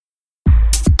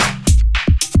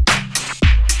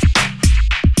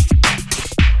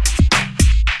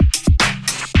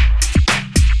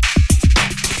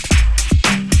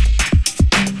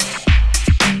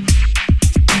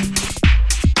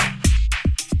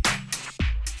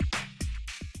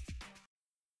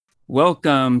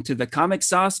Welcome to the Comic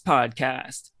Sauce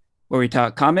Podcast, where we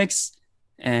talk comics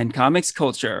and comics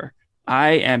culture. I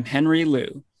am Henry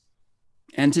Liu,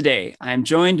 and today I am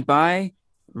joined by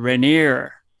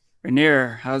Rainier.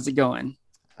 Rainier, how's it going?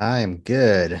 I'm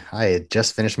good. I had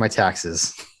just finished my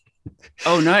taxes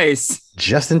Oh, nice.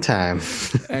 just in time.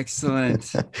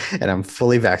 Excellent. And I'm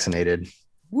fully vaccinated.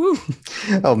 Woo.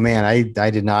 Oh man, I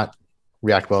did not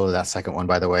react well to that second one,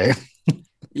 by the way.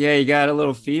 Yeah, you got a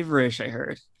little feverish, I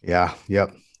heard. Yeah,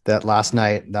 yep. That last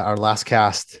night, our last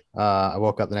cast, I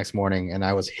woke up the next morning and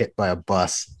I was hit by a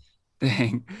bus.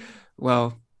 Dang.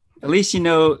 Well, at least you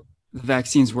know the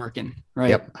vaccine's working, right?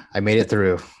 Yep, I made it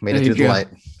through. Made There it you through the go. light.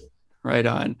 Right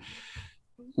on.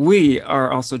 We are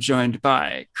also joined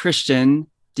by Christian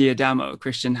Diadamo.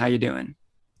 Christian, how you doing?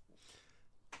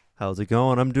 How's it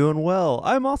going? I'm doing well.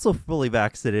 I'm also fully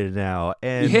vaccinated now,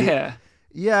 and Yeah.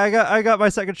 yeah, I got my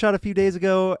second shot a few days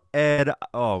ago, and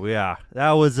oh yeah,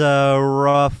 that was a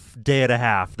rough day and a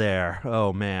half there.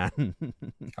 Oh man,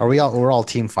 We're all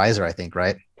team Pfizer, I think,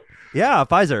 right? yeah,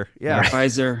 Pfizer, All yeah, right.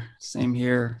 Pfizer, same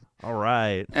here. all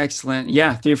right. Excellent.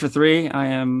 Yeah, 3 for 3. I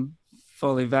am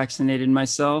fully vaccinated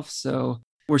myself, so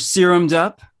we're serumed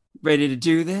up, ready to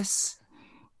do this.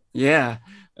 Yeah.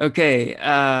 Okay.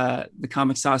 The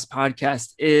Comic Sauce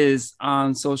Podcast is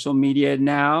on social media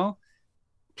now.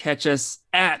 Catch us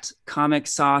at Comic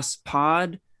Sauce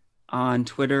Pod on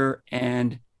Twitter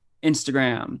and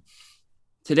Instagram.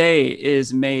 Today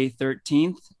is May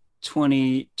 13th,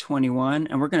 2021,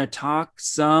 and we're going to talk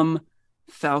some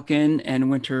Falcon and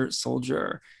Winter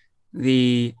Soldier,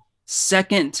 the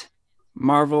second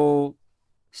Marvel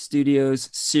Studios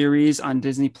series on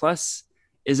Disney Plus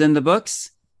is in the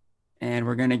books, and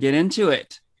we're going to get into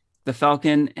it. The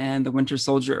Falcon and the Winter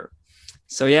Soldier.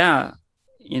 So, yeah,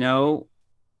 you know,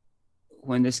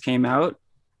 when this came out,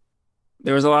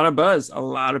 there was a lot of buzz. A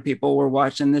lot of people were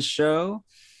watching this show.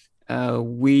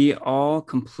 We all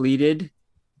completed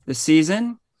the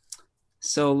season.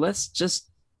 So let's just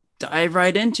dive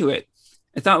right into it.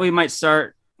 I thought we might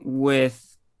start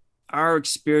with our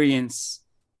experience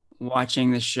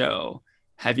watching the show.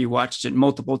 Have you watched it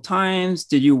multiple times?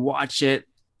 Did you watch it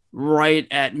right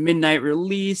at midnight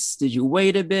release? Did you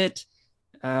wait a bit?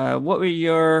 What were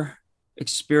your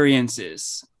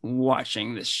experiences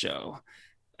watching this show?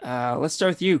 Let's start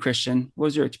with you, Christian. What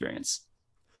was your experience?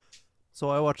 So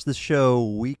I watched the show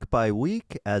week by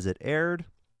week as it aired,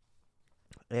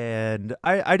 and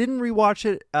I didn't rewatch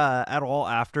it at all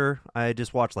after. I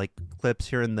just watched like clips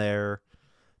here and there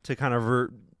to kind of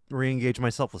re-engage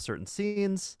myself with certain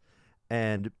scenes.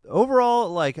 And overall,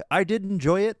 like I did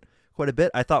enjoy it quite a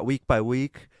bit. I thought week by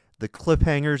week, the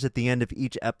cliffhangers at the end of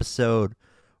each episode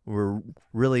were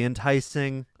really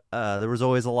enticing. There was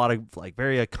always a lot of like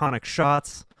very iconic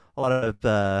shots, a lot of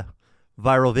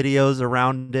viral videos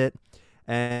around it,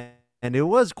 and it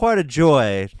was quite a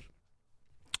joy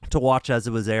to watch as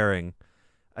it was airing.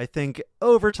 I think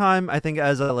over time, I think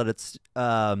as I let it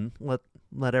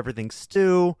let everything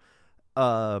stew,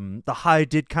 the high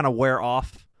did kind of wear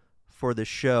off for the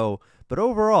show, but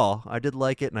overall, I did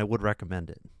like it and I would recommend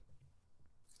it.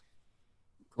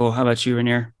 Cool. How about you,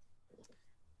 Rainier?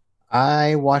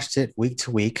 I watched it week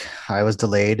to week. I was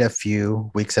delayed a few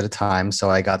weeks at a time, so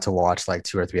I got to watch like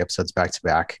two or three episodes back to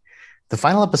back. The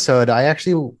final episode, I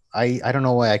don't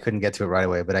know why I couldn't get to it right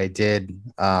away, but I did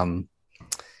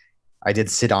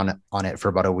sit on it for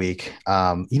about a week.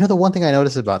 The one thing I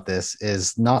noticed about this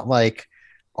is not like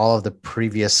all of the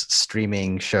previous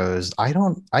streaming shows. I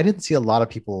didn't see a lot of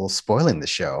people spoiling the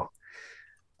show.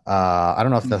 I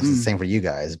don't know if that's the Mm-hmm. same for you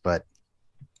guys, but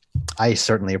I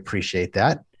certainly appreciate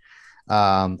that.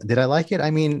 Did I like it?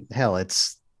 I mean, hell,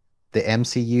 it's the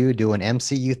MCU doing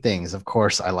MCU things. Of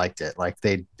course, I liked it.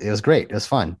 It was great. It was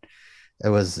fun. It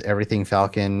was everything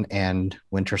Falcon and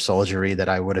Winter Soldiery that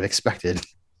I would have expected.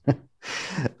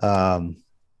 um,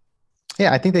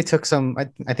 yeah, I think they took some.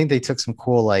 I think they took some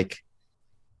cool uh,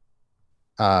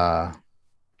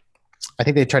 I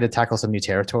think they tried to tackle some new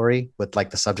territory with like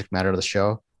the subject matter of the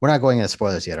show. We're not going into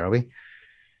spoilers yet, are we?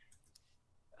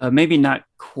 Maybe not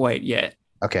quite yet.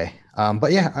 Okay.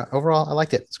 But yeah, overall, I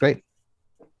liked it. It's great.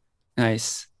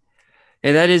 Nice.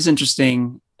 Yeah, that is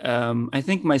interesting. I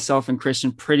think myself and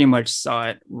Christian pretty much saw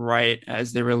it right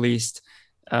as they released.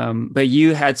 But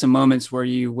you had some moments where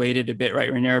you waited a bit,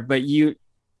 right, Rainier? But you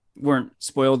weren't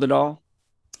spoiled at all.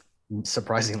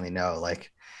 Surprisingly, no.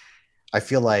 Like, I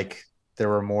feel like there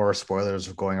were more spoilers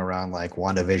going around like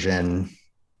WandaVision,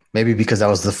 maybe because that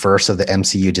was the first of the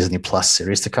MCU Disney Plus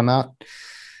series to come out.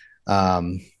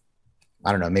 Um,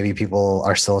 I don't know, maybe people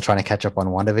are still trying to catch up on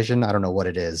WandaVision. I don't know what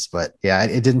it is, but yeah,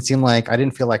 it didn't seem like I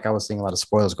didn't feel like I was seeing a lot of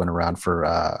spoilers going around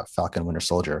for Falcon Winter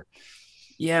Soldier.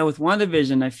 Yeah, with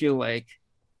WandaVision, I feel like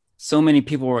so many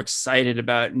people were excited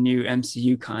about new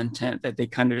MCU content that they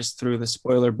kind of just threw the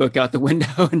spoiler book out the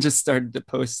window and just started to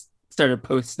post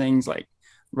things like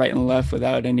right and left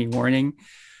without any warning.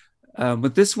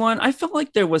 With this one, I felt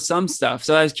like there was some stuff,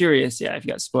 so I was curious. Yeah, if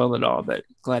you got spoiled at all, but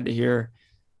glad to hear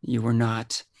you were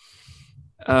not.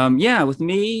 Yeah, with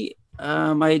me,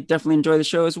 I definitely enjoy the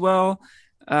show as well.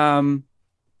 Um,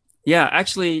 yeah,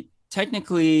 actually,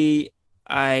 technically,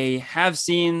 I have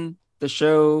seen the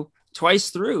show twice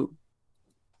through,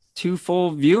 two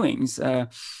full viewings.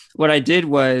 What I did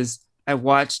was I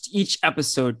watched each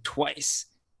episode twice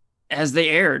as they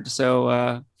aired.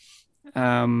 So,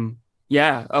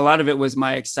 yeah, a lot of it was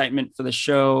my excitement for the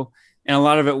show, and a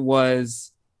lot of it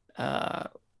was uh,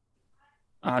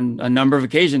 on a number of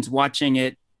occasions watching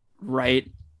it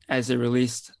right as it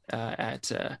released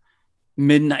at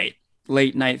midnight,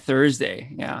 late night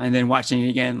Thursday. Yeah, and then watching it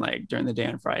again like during the day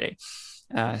on Friday.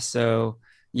 So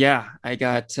yeah, I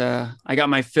got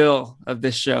my fill of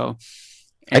this show.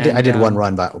 And, I did one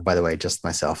run by the way, just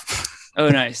myself. Oh,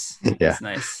 nice. Yeah. That's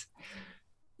nice.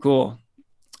 Cool.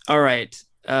 All right.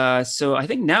 So I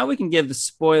think now we can give the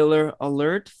spoiler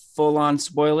alert, full on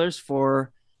spoilers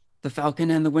for the Falcon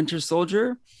and the Winter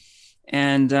Soldier.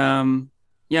 And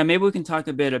yeah, maybe we can talk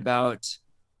a bit about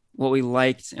what we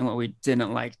liked and what we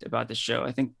didn't like about the show.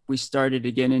 I think we started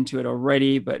to get into it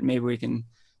already, but maybe we can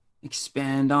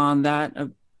expand on that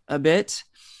a bit.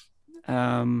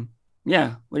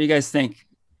 Yeah, what do you guys think?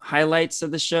 Highlights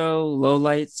of the show,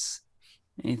 lowlights,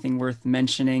 anything worth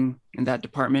mentioning in that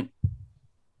department?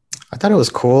 I thought it was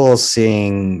cool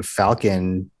seeing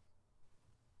Falcon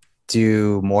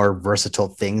do more versatile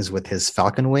things with his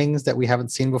Falcon wings that we haven't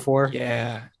seen before.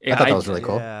 Yeah, I thought that was really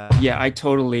cool. Yeah, I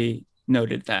totally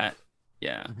noted that.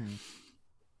 Yeah.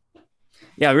 Mm-hmm.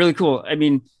 Yeah, really cool. I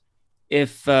mean,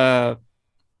 if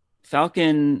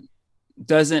Falcon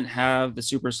doesn't have the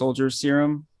super soldier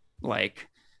serum like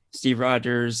Steve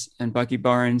Rogers and Bucky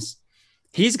Barnes,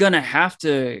 he's going to have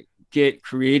to get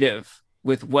creative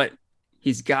with what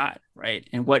he's got, right?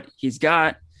 And what he's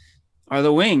got are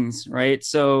the wings, right?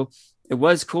 So it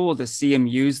was cool to see him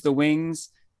use the wings,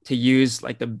 to use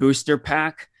like the booster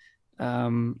pack.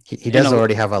 He does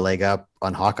already have a leg up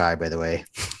on Hawkeye, by the way,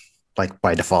 like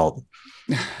by default.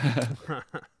 There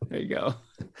you go.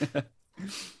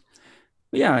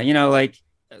 Yeah, you know, like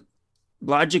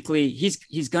logically,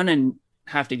 he's gonna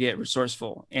have to get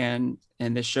resourceful, and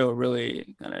this show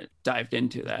really kind of dived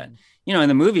into that. You know, in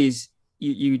the movies,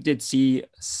 you did see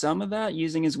some of that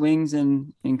using his wings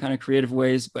in kind of creative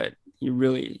ways, but you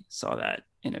really saw that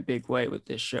in a big way with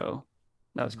this show.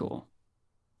 That was cool.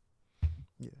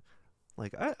 Yeah,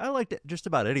 like I liked just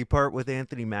about any part with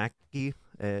Anthony Mackie.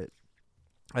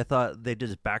 I thought they did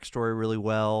his backstory really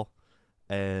well,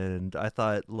 and I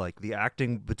thought like the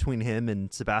acting between him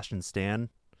and Sebastian Stan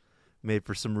made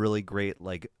for some really great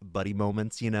like buddy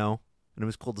moments, you know. And it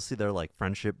was cool to see their like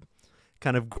friendship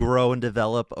kind of grow and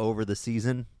develop over the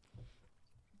season.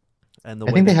 And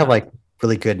I think they have like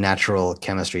really good natural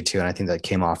chemistry too, and I think that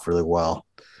came off really well.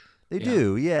 They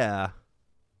do, yeah.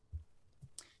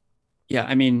 Yeah,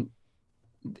 I mean,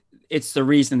 it's the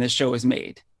reason this show was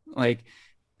made. Like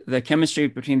the chemistry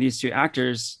between these two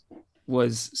actors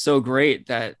was so great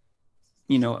that,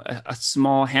 you know, a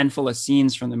small handful of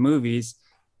scenes from the movies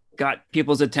got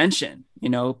people's attention. You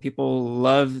know, people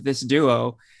love this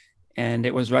duo, and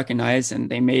it was recognized, and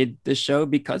they made this show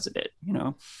because of it, you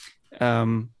know.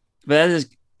 But that is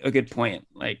a good point.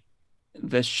 Like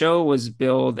the show was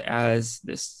billed as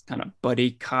this kind of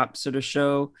buddy cop sort of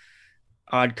show,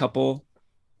 odd couple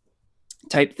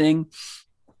type thing.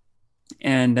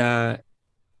 And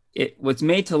it was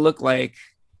made to look like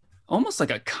almost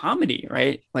like a comedy,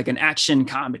 right? Like an action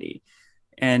comedy.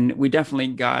 And we definitely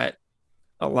got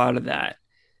a lot of that.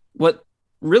 What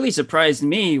really surprised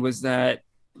me was that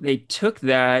they took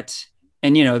that,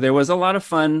 and, you know, there was a lot of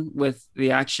fun with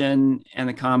the action and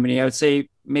the comedy. I would say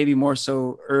maybe more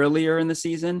so earlier in the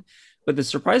season. But the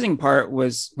surprising part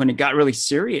was when it got really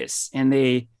serious and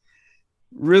they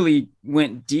really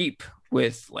went deep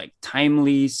with like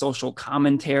timely social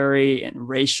commentary and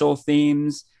racial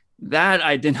themes. That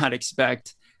I did not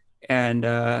expect, and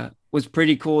was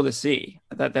pretty cool to see.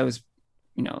 I thought that was,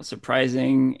 you know,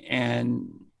 surprising and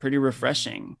pretty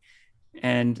refreshing.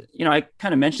 And, you know, I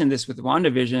kind of mentioned this with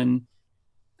WandaVision,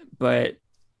 but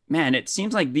man, it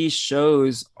seems like these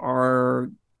shows are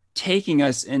taking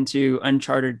us into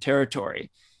uncharted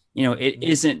territory. You know, it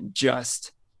isn't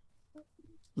just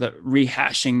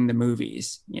rehashing the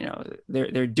movies. You know,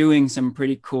 they're doing some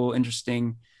pretty cool,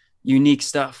 interesting, unique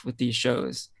stuff with these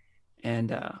shows.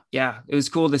 And yeah, it was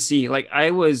cool to see. Like,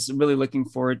 I was really looking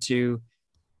forward to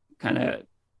kind of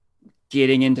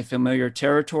getting into familiar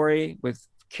territory with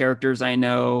characters I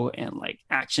know and like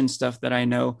action stuff that I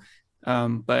know.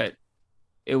 But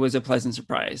it was a pleasant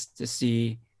surprise to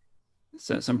see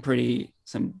some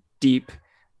deep,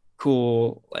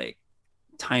 cool, like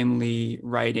timely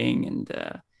writing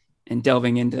and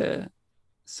delving into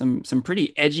some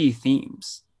pretty edgy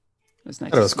themes. It was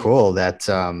nice. It was cool that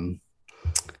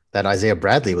that Isaiah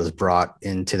Bradley was brought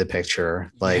into the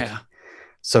picture. Like, yeah.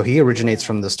 So he originates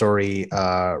from the story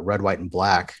Red, White, and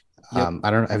Black. Yep.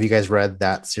 I don't know. Have you guys read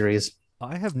that series?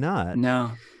 I have not.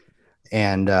 No.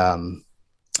 And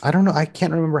I don't know. I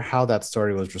can't remember how that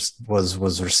story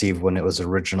was received when it was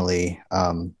originally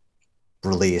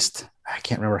released. I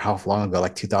can't remember how long ago,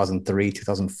 like 2003,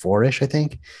 2004-ish, I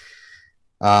think.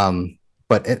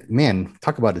 But man,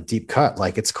 talk about a deep cut.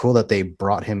 Like, it's cool that they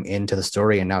brought him into the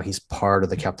story and now he's part of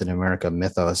the Captain America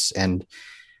mythos. And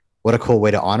what a cool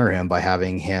way to honor him by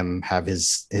having him have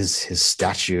his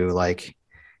statue, like,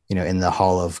 you know, in the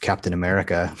Hall of Captain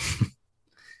America.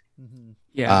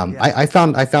 Yeah. I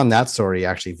found that story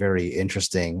actually very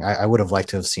interesting. I would have liked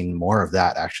to have seen more of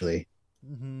that, actually.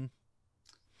 Mm-hmm.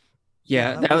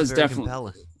 Yeah, that was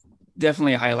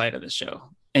definitely a highlight of the show.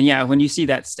 And yeah, when you see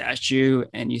that statue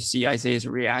and you see Isaiah's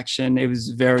reaction, it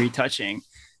was very touching.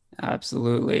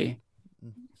 Absolutely.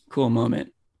 Cool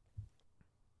moment.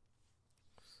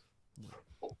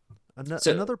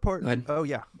 Another part. Oh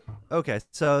yeah. Okay.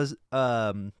 So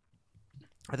I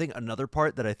think another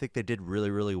part that I think they did really,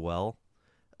 really well,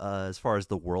 as far as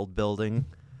the world building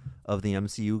of the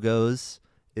MCU goes,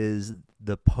 is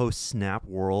the post-snap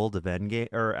world of Endgame,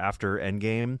 or after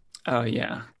Endgame. Oh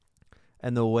yeah.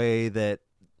 And the way that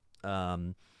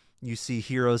you see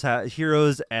heroes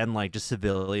and like just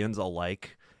civilians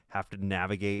alike have to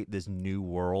navigate this new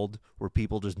world where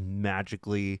people just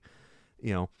magically,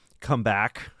 you know, come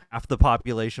back. Half the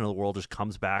population of the world just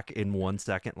comes back in 1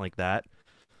 second, like that.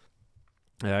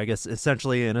 I guess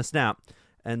essentially in a snap.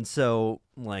 And so,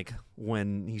 like,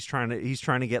 when he's trying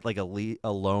to get like a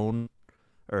loan,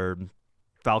 or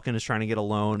Falcon is trying to get a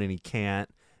loan and he can't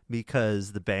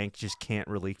because the bank just can't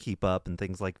really keep up and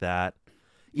things like that.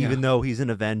 Even though he's an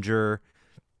Avenger.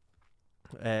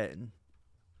 And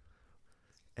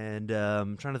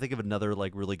I'm trying to think of another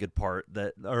like really good part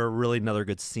another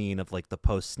good scene of like the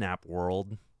post-snap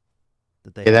world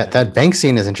that they had. That bank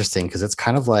scene is interesting because it's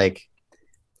kind of like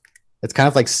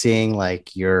seeing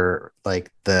like your like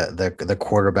the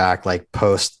quarterback like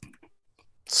post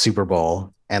Super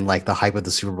Bowl and like the hype of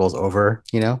the Super Bowl's over,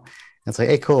 you know? And it's like,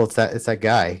 hey, cool, it's that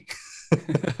guy.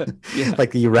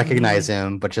 Like, you recognize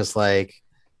him, but just like,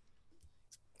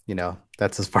 you know,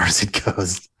 that's as far as it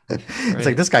goes. It's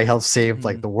like, this guy helped save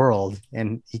like the world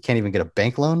and he can't even get a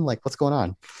bank loan. Like, what's going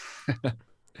on?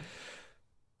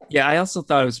 Yeah, I also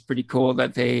thought it was pretty cool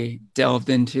that they delved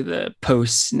into the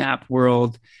post-snap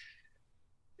world.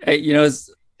 You know,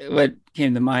 what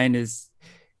came to mind is,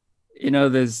 you know,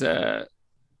 there's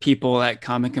people at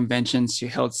comic conventions who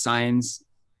held signs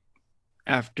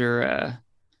after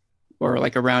or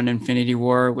like around Infinity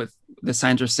War with the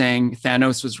signs were saying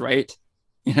Thanos was right.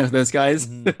 You know, those guys.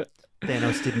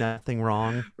 Thanos did nothing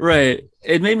wrong. Right.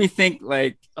 It made me think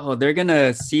like, oh, they're going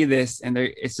to see this and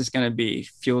it's just going to be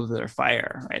fuel to their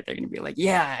fire, right? They're going to be like,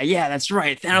 yeah, that's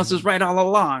right. Thanos was right all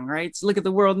along, right? So look at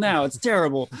the world now. It's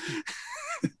terrible.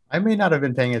 I may not have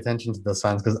been paying attention to those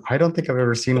signs because I don't think I've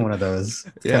ever seen one of those.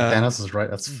 Yeah. Thanos is right.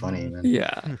 That's funny, man.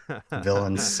 Yeah.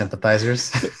 Villains,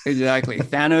 sympathizers. Exactly.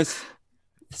 Thanos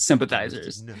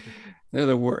sympathizers. They're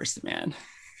the worst, man.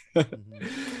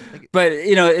 But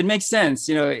you know, it makes sense.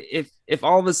 You know, if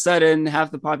all of a sudden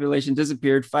half the population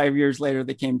disappeared, 5 years later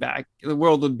they came back, the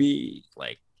world would be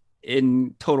like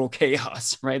in total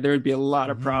chaos, right? There would be a lot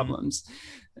of problems,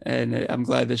 and I'm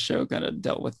glad this show kind of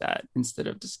dealt with that instead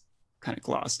of just kind of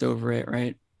glossed over it,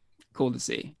 right? Cool to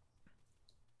see.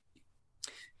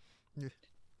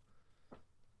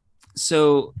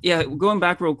 So yeah, going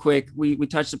back real quick, we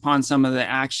touched upon some of the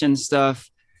action stuff.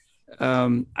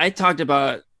 I talked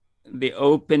about the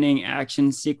opening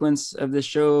action sequence of the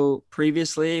show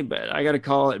previously, but I got to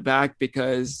call it back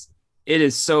because it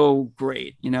is so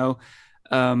great. You know,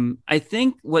 I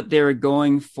think what they were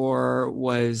going for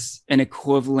was an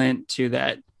equivalent to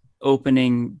that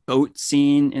opening boat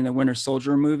scene in the Winter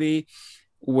Soldier movie,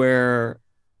 where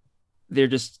they're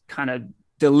just kind of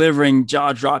delivering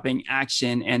jaw-dropping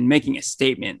action and making a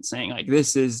statement saying like,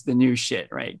 this is the new shit,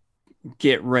 right?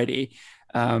 Get ready.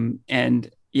 And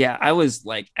yeah, I was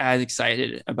like as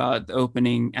excited about the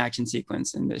opening action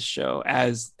sequence in this show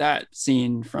as that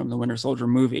scene from the Winter Soldier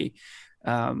movie.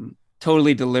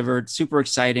 Totally delivered, super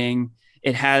exciting.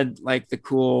 It had like the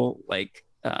cool, like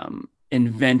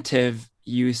inventive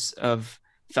use of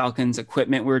Falcon's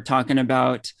equipment we were talking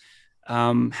about.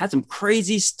 Had some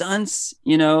crazy stunts,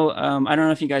 you know. I don't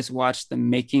know if you guys watched the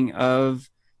making of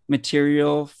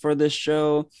material for this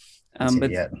show.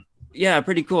 But Yet. yeah,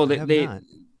 pretty cool. I have not.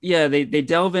 They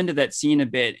delve into that scene a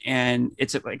bit, and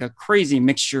it's like a crazy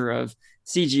mixture of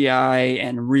CGI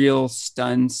and real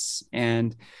stunts,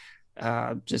 and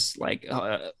just like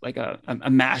a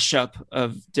mashup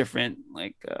of different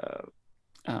like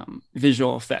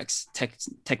visual effects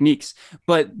techniques.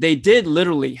 But they did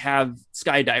literally have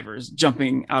skydivers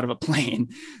jumping out of a plane,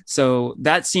 so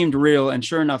that seemed real. And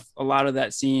sure enough, a lot of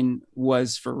that scene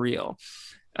was for real.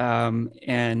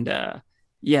 And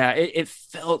yeah, it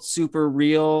felt super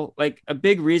real. Like a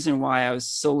big reason why I was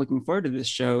so looking forward to this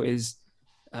show is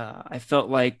I felt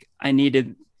like I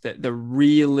needed the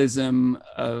realism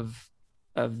of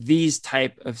these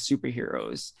type of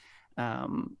superheroes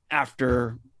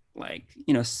after, like,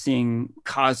 you know, seeing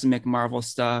cosmic Marvel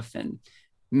stuff and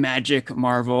magic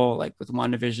Marvel, like with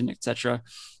WandaVision, etc.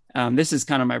 This is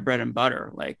kind of my bread and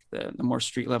butter, like the more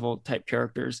street level type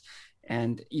characters.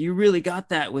 And you really got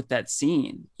that with that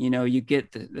scene. You know, you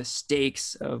get the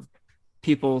stakes of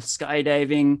people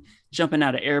skydiving, jumping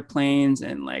out of airplanes,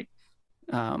 and like,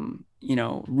 you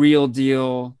know, real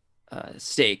deal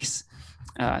stakes.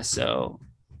 So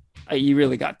you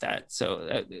really got that.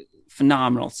 So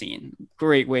phenomenal scene.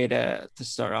 Great way to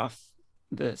start off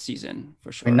the season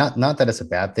for sure. I mean, not that it's a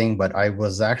bad thing, but I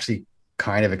was actually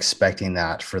kind of expecting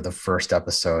that for the first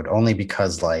episode, only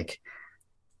because, like,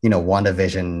 you know,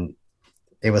 WandaVision,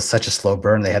 it was such a slow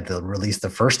burn. They had to release the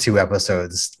first 2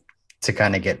 episodes to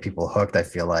kind of get people hooked, I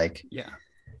feel like.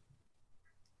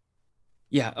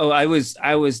 Yeah. Oh, I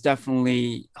was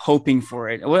definitely hoping for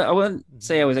it. I wouldn't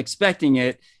say I was expecting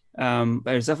it, but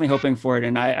I was definitely hoping for it,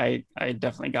 and I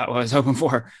definitely got what I was hoping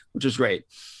for, which was great.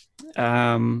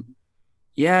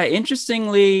 Yeah,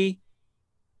 interestingly,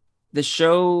 the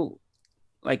show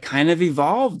like kind of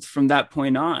evolved from that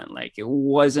point on. Like, it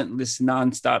wasn't this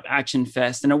nonstop action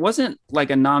fest, and it wasn't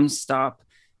like a nonstop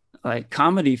like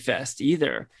comedy fest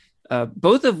either.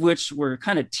 Both of which were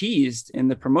kind of teased in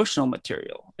the promotional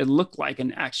material. It looked like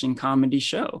an action comedy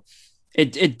show.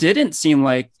 It didn't seem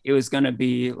like it was going to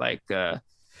be like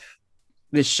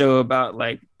this show about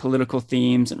like political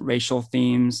themes and racial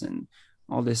themes and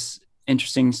all this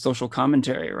interesting social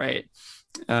commentary, right?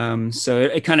 So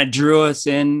it kind of drew us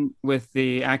in with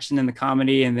the action and the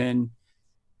comedy, and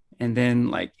then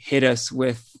like hit us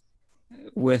with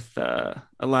a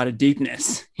lot of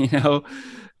deepness, you know.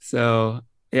 So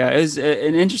yeah, it was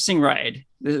an interesting ride.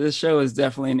 The show is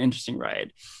definitely an interesting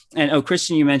ride. And oh,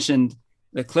 Christian, you mentioned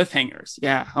the cliffhangers.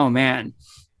 Yeah. Oh man,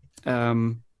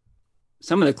 some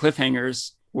of the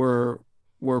cliffhangers were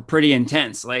pretty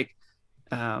intense. Like,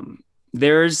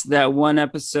 there's that one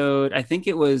episode, I think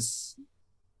it was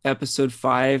episode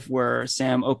 5, where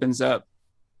Sam opens up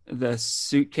the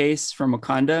suitcase from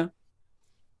Wakanda,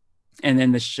 and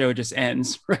then the show just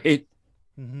ends, right?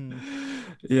 Mm-hmm.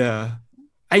 Yeah.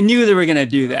 I knew they were going to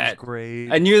do that. Great.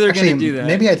 I knew they were going to do that.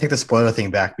 Maybe I take the spoiler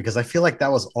thing back, because I feel like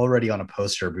that was already on a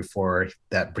poster before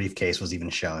that briefcase was even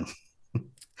shown.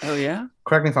 Oh, yeah?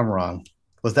 Correct me if I'm wrong.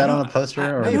 Was that on a poster?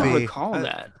 I don't Maybe. recall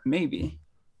that. Maybe.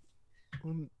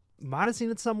 Might have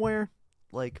seen it somewhere.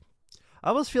 Like, I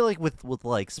always feel like with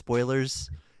like spoilers,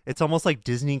 it's almost like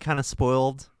Disney kind of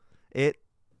spoiled it.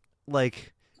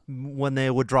 Like when they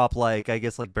would drop, like, I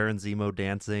guess, like Baron Zemo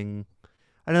dancing.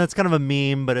 I know that's kind of a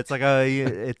meme, but it's like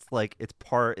it's like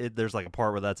there's like a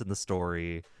part where that's in the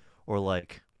story, or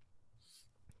like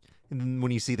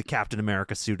when you see the Captain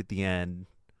America suit at the end,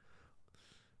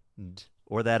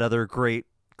 or that other great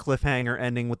cliffhanger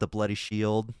ending with the bloody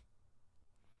shield.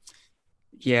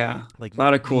 Yeah, like a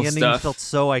lot of cool the ending stuff. Felt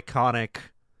so iconic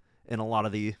in a lot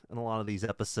of these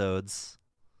episodes.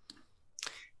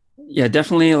 Yeah,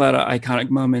 definitely a lot of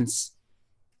iconic moments.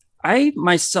 I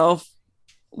myself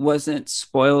wasn't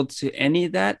spoiled to any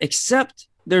of that, except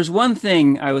there's one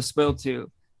thing I was spoiled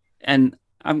to, and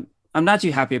I'm not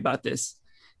too happy about this.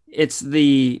 It's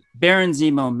the Baron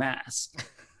Zemo mask.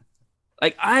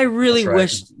 Like, I really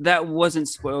wish that wasn't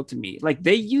spoiled to me. Like,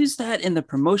 they used that in the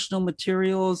promotional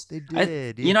materials. They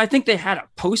did. I think they had a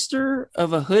poster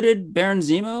of a hooded Baron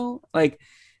Zemo. Like,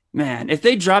 man, if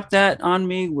they dropped that on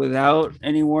me without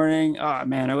any warning, oh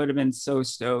man, I would have been so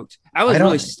stoked. I was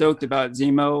really stoked about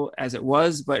Zemo as it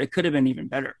was, but it could have been even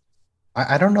better.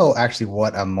 I don't know actually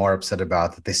what I'm more upset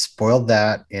about, that they spoiled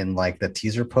that in like the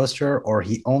teaser poster, or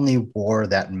he only wore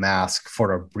that mask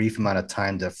for a brief amount of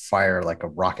time to fire like a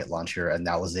rocket launcher and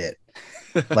that was it.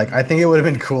 Like I think it would have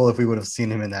been cool if we would have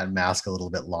seen him in that mask a little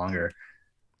bit longer.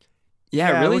 Yeah,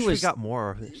 it Yeah, I really wish we was. got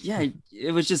more of it. Yeah,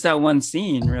 it was just that one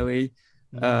scene, really.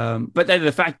 Mhm. But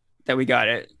the fact that we got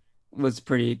it was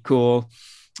pretty cool.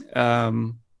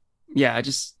 Um, yeah, I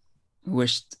just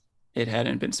wished it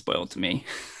hadn't been spoiled to me.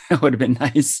 That would have been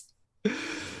nice.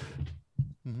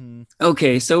 Mhm.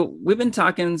 Okay, so we've been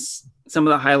talking some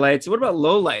of the highlights. What about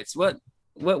lowlights? What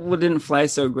didn't fly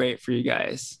so great for you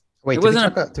guys? It Wait,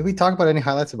 wasn't a. did we talk about any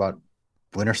highlights about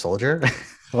Winter Soldier?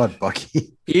 About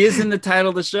Bucky? He is in the title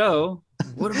of the show.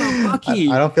 What about I Bucky?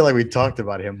 don't feel like we talked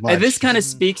about him And this much. kind of Mhm.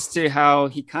 speaks to how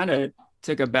he kind of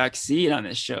took a back seat on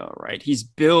this show, right? He's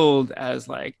billed as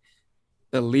like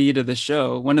the lead of the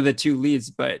show, one of the two leads,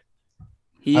 but I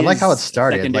he like how it is a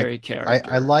started. Like secondary I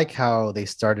character. like how they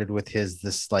started with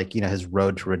this like, his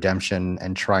road to redemption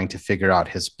and trying to figure out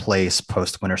his place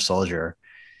post Winter Soldier.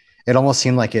 It almost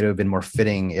seemed like it would have been more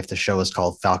fitting if the show was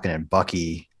called Falcon and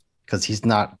Bucky, because he's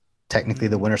not technically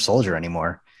the Mhm. Winter Soldier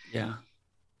anymore. Yeah.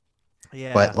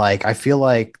 Yeah. But like I feel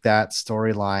like that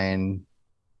storyline,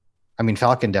 I mean,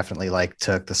 Falcon definitely like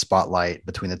took the spotlight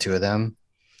between the two of them.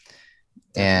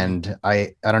 Definitely. And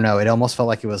I don't know, it almost felt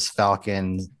like it was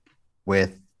Falcon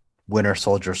with Winter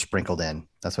Soldier sprinkled in.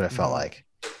 That's what it felt Mhm. like.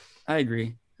 I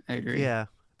agree. I agree. Yeah.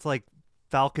 It's like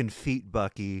Falcon feet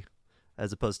Bucky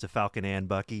as opposed to Falcon and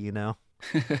Bucky, you know?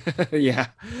 Yeah,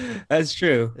 that's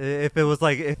true. If it was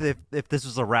like if this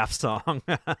was a rap song.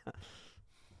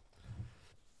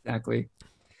 Exactly.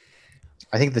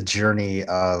 I think the journey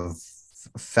of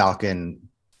Falcon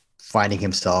finding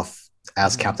himself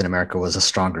as Mhm. Captain America was a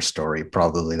stronger story.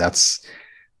 Probably that's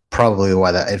probably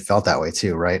why that it felt that way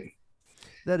too, right?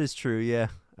 That is true. Yeah.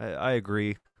 I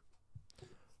agree.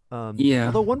 Yeah.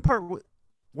 Although one part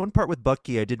with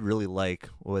Bucky I did really like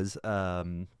was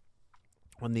when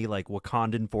the like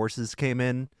Wakandan forces came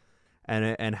in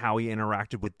and how he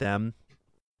interacted with them.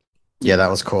 Yeah, that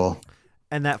was cool.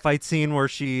 And that fight scene where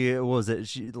she what was it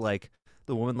she like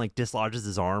the woman like dislodges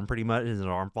his arm pretty much and his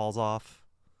arm falls off.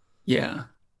 Yeah.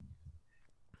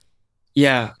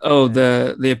 Yeah. Oh, And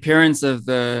the appearance of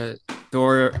the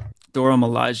Dora Dora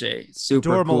Milaje, super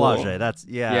Dora cool. Milaje,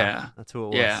 Yeah. that's who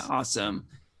it Yeah, was. awesome.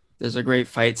 There's a great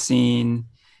fight scene,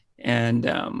 and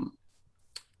it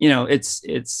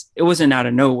wasn't out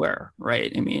of nowhere,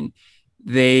 right? I mean,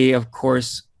 they of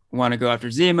course want to go after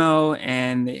Zemo,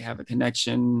 and they have a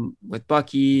connection with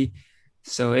Bucky,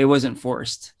 so it wasn't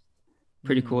forced.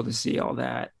 Pretty cool to Mm-hmm. see all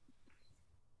that.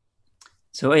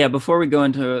 So yeah, before we go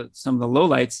into some of the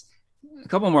lowlights, a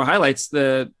couple more highlights.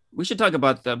 The We should talk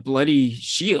about the bloody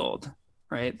shield,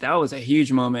 right? That was a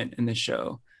huge moment in the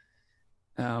show,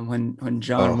 when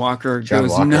John Oh, Walker John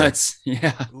goes Walker. nuts.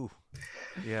 Yeah, Ooh,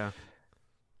 yeah.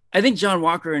 I think John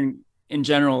Walker in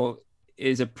general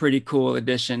is a pretty cool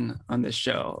addition on this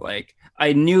show. Like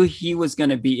I knew he was going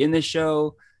to be in the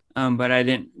show, but I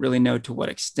didn't really know to what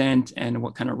extent and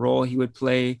what kind of role he would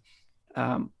play.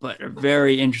 But a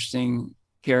very interesting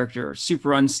character,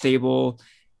 super unstable,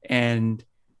 and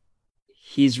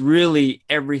he's really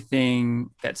everything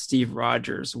that Steve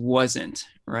Rogers wasn't,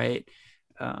 right?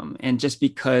 And just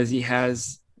because he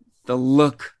has the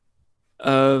look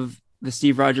of the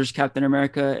Steve Rogers Captain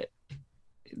America,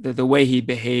 the way he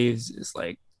behaves is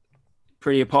like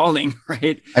pretty appalling,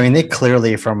 right? I mean, they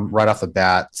clearly from right off the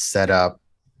bat set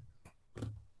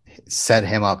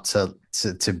him up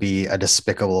to be a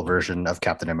despicable version of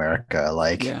Captain America,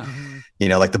 like Yeah.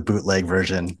 Mm-hmm. like the bootleg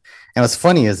version. And what's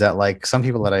funny is that like some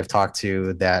people that I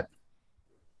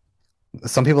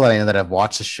know that have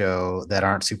watched the show that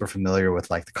aren't super familiar with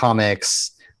like the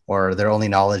comics, or their only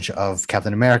knowledge of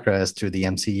Captain America is through the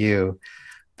MCU,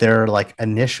 their like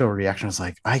initial reaction is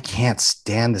like, I can't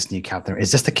stand this new Captain.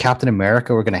 Is this the Captain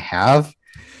America we're gonna have?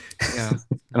 Yeah.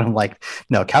 And I'm like,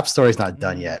 no, Cap's story's not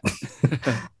done Mm-hmm.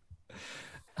 yet.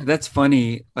 That's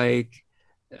funny. Like,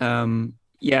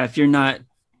 yeah, if you're not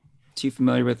too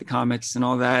familiar with the comics and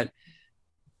all that,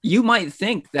 you might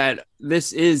think that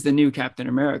this is the new Captain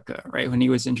America, right? When he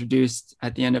was introduced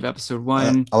at the end of episode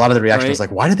one, A lot of the reaction was right?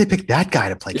 like, why did they pick that guy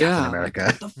to play Captain Yeah, like America?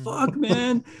 what the fuck,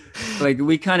 man? Like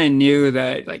we kind of knew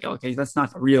that, like, okay, that's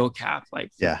not the real Cap.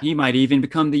 Like Yeah, he might even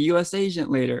become the U.S. agent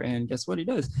later, and guess what he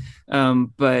does?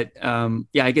 But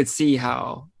yeah, I could see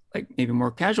how like maybe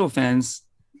more casual fans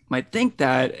might think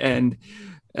that, and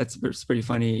it's pretty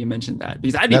funny you mentioned that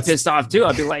because I'd be that's pissed off too.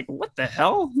 I'd be like, what the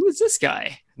hell? Who is this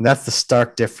guy? that's the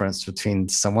stark difference between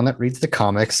someone that reads the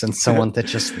comics and someone that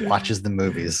just watches the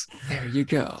movies. There you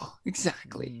go.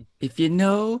 Exactly. Mm-hmm. If you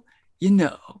know, you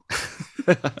know.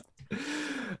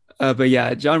 But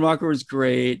yeah, John Walker was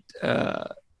great.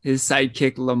 His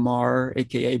sidekick Lamar,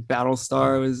 aka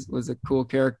Battlestar, was a cool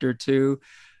character too.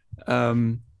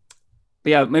 But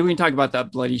yeah, maybe we can talk about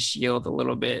that bloody shield a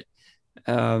little bit.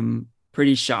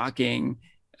 Pretty shocking.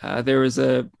 There was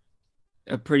a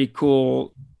pretty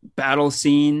cool battle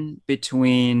scene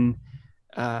between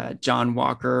John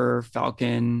Walker,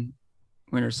 Falcon,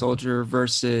 Winter Soldier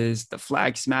versus the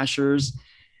Flag Smashers,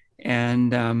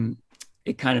 and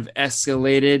it kind of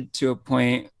escalated to a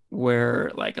point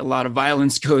where like a lot of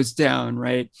violence goes down,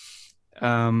 right?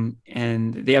 And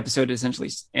the episode essentially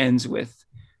ends with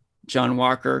John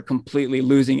Walker completely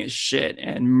losing his shit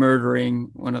and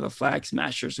murdering one of the Flag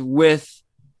Smashers with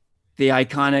the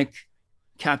iconic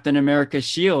Captain America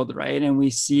shield, right? And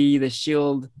we see the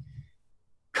shield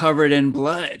covered in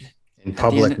blood. In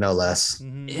public, no less.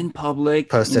 In public.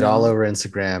 Posted all over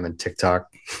Instagram and TikTok.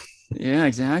 Yeah,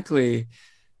 exactly.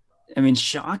 I mean,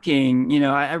 shocking.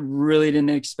 I really didn't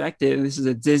expect it. This is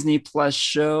a Disney Plus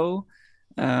show.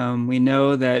 We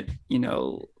know that,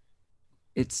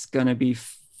 it's going to be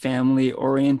family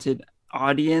oriented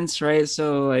audience, right?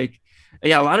 So like,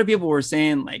 yeah, a lot of people were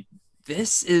saying like,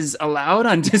 this is allowed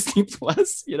on Disney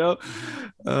Plus, so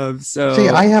see,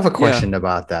 I have a question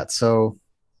about that. So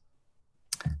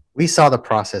we saw the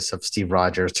process of Steve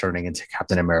Rogers turning into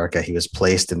Captain America. He was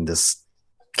placed in this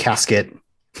casket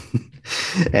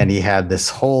and he had this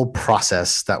whole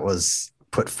process that was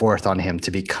put forth on him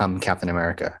to become Captain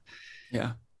America.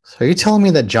 Yeah. So are you telling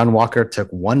me that John Walker took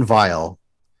one vial?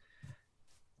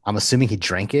 I'm assuming he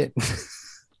drank it.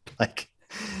 Like,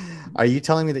 are you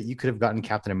telling me that you could have gotten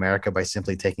Captain America by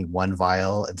simply taking one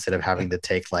vial instead of having to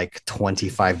take like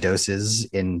 25 doses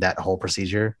in that whole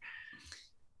procedure?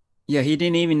 Yeah, he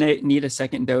didn't even need a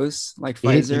second dose like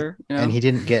Pfizer. And he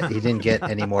didn't get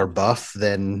any more buff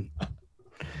than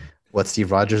what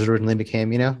Steve Rogers originally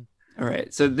became, All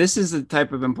right. So this is the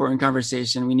type of important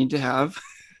conversation we need to have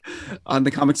on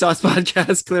the Comic Sauce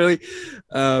podcast, clearly.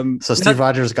 So Steve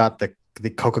Rogers got the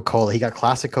Coca-Cola. He got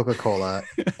classic Coca-Cola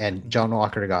and John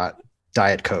Walker got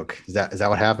Diet Coke. Is that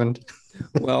what happened?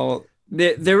 Well,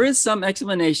 there is some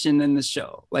explanation in the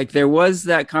show. Like there was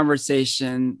that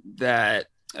conversation that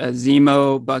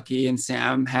Zemo, Bucky, and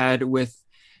Sam had with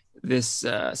this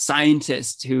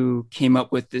scientist who came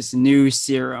up with this new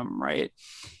serum, right?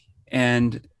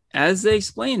 And as they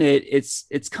explain it,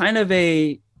 it's kind of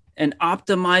an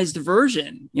optimized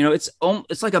version.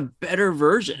 It's like a better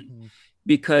version,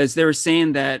 because they were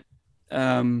saying that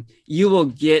you will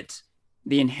get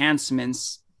the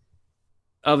enhancements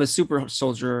of a super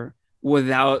soldier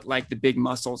without like the big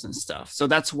muscles and stuff. So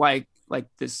that's why like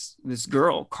this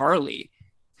girl, Carly,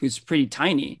 who's pretty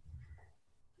tiny,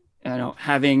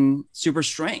 having super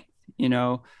strength,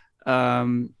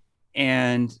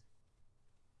 and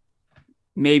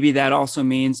maybe that also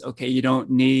means, okay, you don't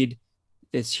need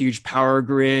this huge power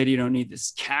grid. You don't need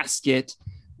this casket,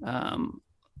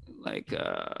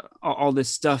 all this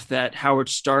stuff that Howard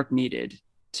Stark needed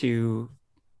to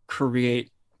create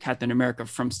Captain America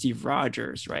from Steve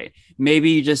Rogers, right?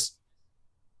 Maybe you just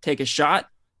take a shot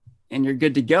and you're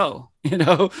good to go.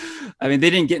 I mean, they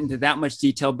didn't get into that much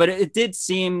detail, but it did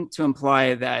seem to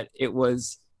imply that it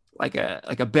was like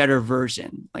a better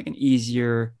version, like an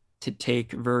easier to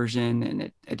take version,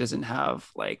 and it doesn't have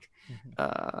like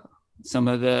some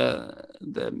of the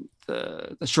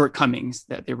shortcomings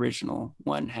that the original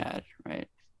one had, right?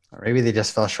 Or maybe they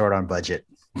just fell short on budget.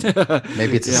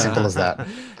 Maybe it's as simple as that.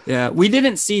 Yeah, we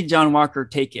didn't see John Walker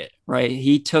take it, right?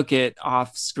 He took it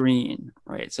off screen,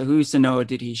 right? So who's to know?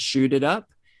 Did he shoot it up?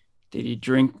 Did he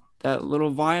drink that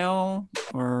little vial?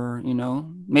 Or,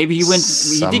 maybe he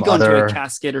did go into a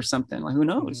casket or something. Like, who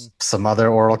knows? Some other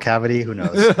oral cavity. Who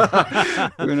knows?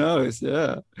 Who knows?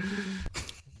 Yeah.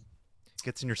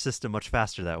 Gets in your system much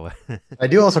faster that way. I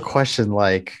do also question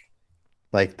like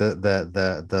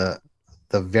the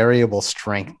variable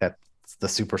strength that the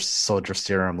super soldier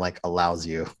serum like allows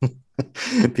you,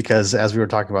 because as we were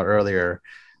talking about earlier,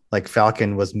 like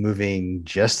Falcon was moving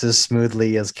just as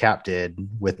smoothly as Cap did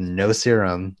with no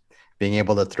serum, being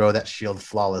able to throw that shield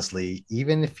flawlessly,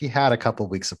 even if he had a couple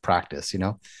weeks of practice,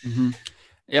 Mm-hmm.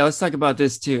 Yeah, let's talk about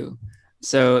this too.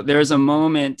 So there's a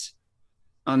moment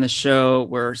on the show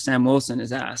where Sam Wilson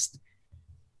is asked,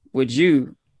 would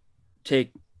you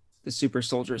take the super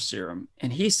soldier serum?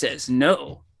 And he says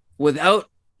no, without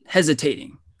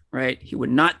hesitating, right? He would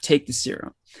not take the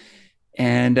serum.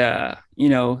 And,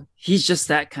 he's just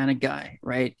that kind of guy,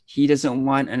 right? He doesn't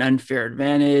want an unfair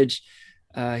advantage.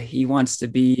 He wants to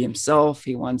be himself.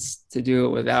 He wants to do it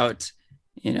without,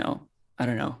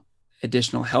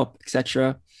 additional help,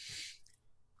 etc.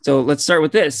 So let's start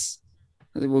with this.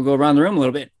 we'll go around the room a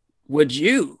little bit. Would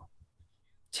you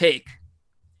take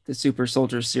the super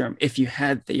soldier serum if you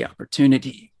had the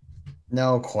opportunity?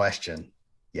 No question.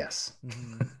 Yes.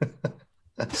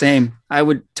 Same. I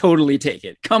would totally take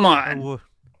it. Come on.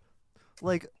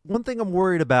 Like, one thing I'm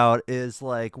worried about is,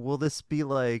 like, will this be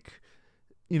like,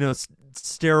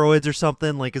 steroids or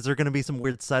something? Like, is there going to be some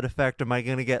weird side effect? Am I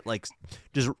going to get, like,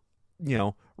 just,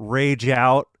 rage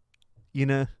out,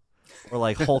 or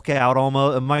like Hulk out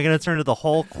almost? Am I going to turn to the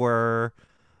Hulk where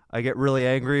I get really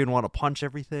angry and want to punch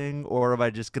everything? Or am I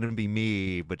just going to be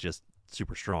me, but just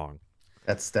super strong?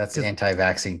 That's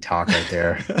anti-vaccine talk right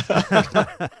there.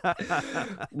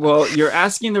 Well, you're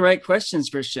asking the right questions,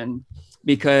 Christian,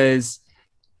 because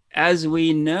as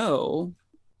we know,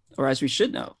 or as we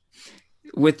should know,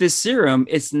 with this serum,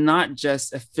 it's not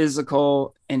just a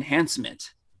physical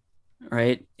enhancement,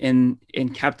 right? In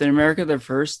Captain America, the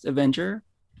first Avenger,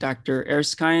 Dr.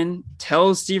 Erskine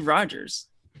tells Steve Rogers,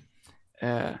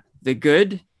 the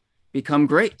good become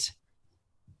great,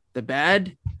 the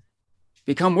bad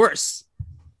become worse.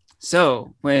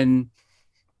 So when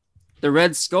the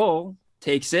Red Skull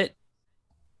takes it,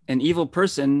 an evil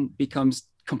person becomes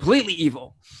completely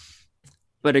evil.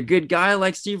 But a good guy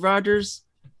like Steve Rogers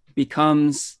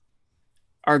becomes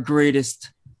our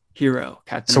greatest hero,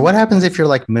 Captain So what America. happens if you're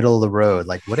like middle of the road?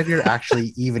 Like, what if you're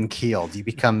actually even keeled? You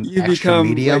become extra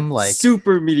medium, like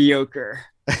super mediocre.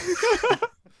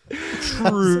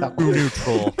 True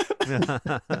neutral.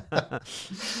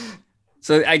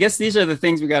 So I guess these are the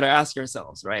things we got to ask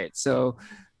ourselves, right? So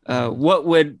what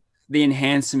would the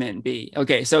enhancement be?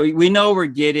 Okay, so we know we're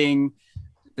getting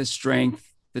the strength,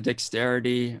 the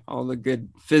dexterity, all the good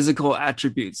physical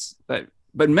attributes,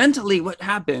 but mentally, what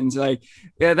happens? Like,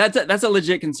 yeah, that's a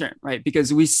legit concern, right?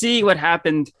 Because we see what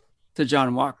happened to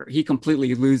John Walker. He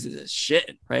completely loses his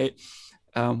shit, right?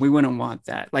 We wouldn't want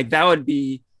that. Like, that would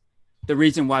be the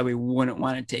reason why we wouldn't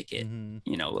want to take it.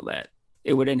 That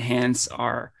it would enhance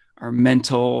our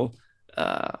mental,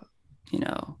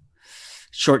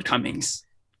 shortcomings.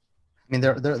 I mean,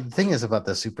 the thing is about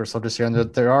the super soldier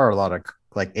serum, there are a lot of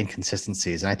like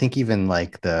inconsistencies, and I think even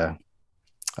like the,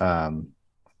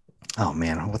 oh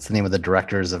man, what's the name of the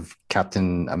directors of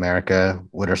Captain America,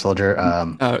 Winter Soldier?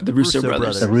 The Russo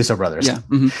brothers. The Russo brothers. Yeah.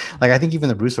 Mm-hmm. Like, I think even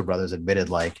the Russo brothers admitted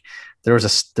like there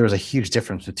was a huge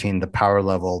difference between the power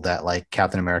level that like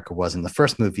Captain America was in the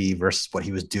first movie versus what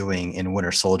he was doing in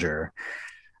Winter Soldier.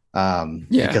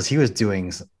 Because he was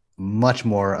doing much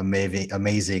more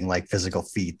amazing like physical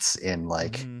feats in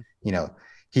like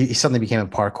he suddenly became a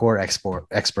parkour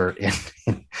expert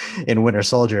in Winter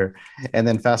Soldier, and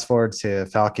then fast forward to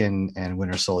Falcon and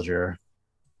Winter Soldier,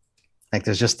 like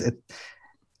there's just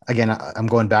again, I'm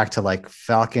going back to like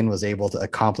Falcon was able to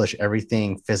accomplish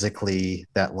everything physically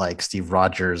that like Steve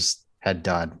Rogers had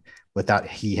done without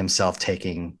he himself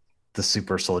taking the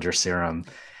super soldier serum.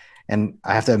 And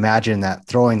I have to imagine that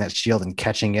throwing that shield and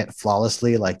catching it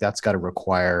flawlessly, like that's got to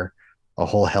require a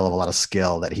whole hell of a lot of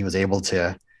skill that he was able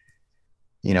to,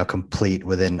 complete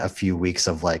within a few weeks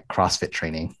of like CrossFit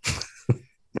training.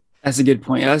 That's a good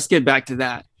point. Let's get back to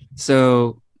that.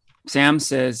 So Sam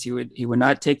says he would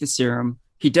not take the serum.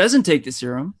 He doesn't take the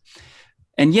serum.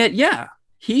 And yet,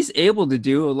 he's able to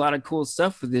do a lot of cool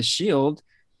stuff with this shield,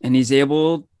 and he's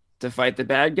able to fight the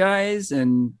bad guys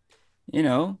and,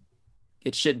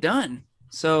 get shit done.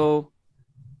 So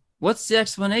what's the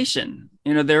explanation?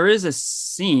 There is a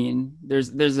scene,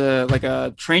 there's a like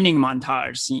a training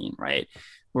montage scene, right?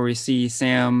 Where we see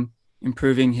Sam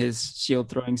improving his shield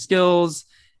throwing skills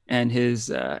and his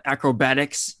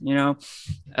acrobatics, but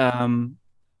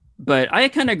I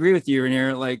kind of agree with you,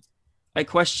 Rainier. Like, I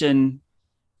question,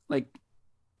 like,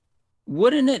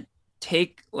 wouldn't it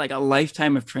take like a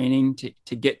lifetime of training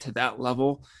to get to that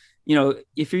level?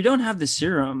 If you don't have the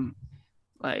serum,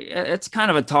 like, it's kind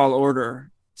of a tall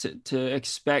order to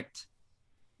expect,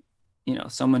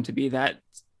 someone to be that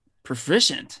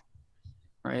proficient,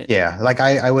 right? Yeah, like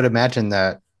I would imagine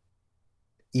that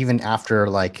even after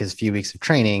like his few weeks of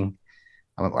training,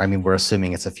 I mean, we're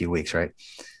assuming it's a few weeks, right?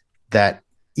 That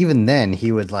even then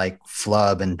he would like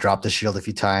flub and drop the shield a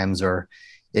few times, or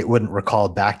it wouldn't recall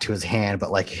back to his hand,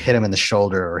 but like hit him in the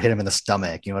shoulder or hit him in the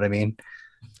stomach. You know what I mean?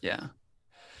 Yeah.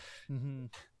 Mm-hmm.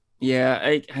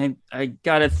 Yeah, I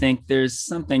gotta think there's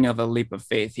something of a leap of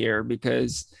faith here,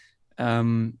 because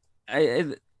I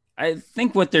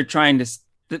think what they're trying to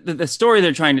the story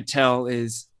they're trying to tell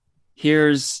is,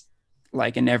 here's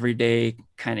like an everyday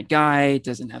kind of guy,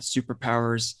 doesn't have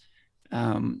superpowers,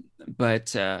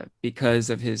 but because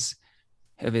of his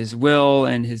will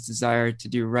and his desire to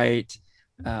do right,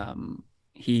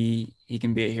 he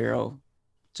can be a hero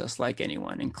just like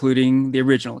anyone, including the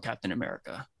original Captain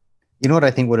America. You know what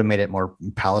I think would have made it more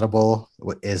palatable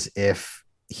is if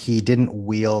he didn't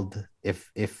wield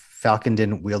if Falcon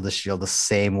didn't wield the shield the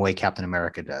same way Captain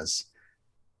America does.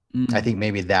 I think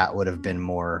maybe that would have been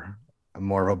more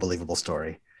of a believable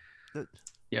story.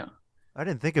 Yeah. I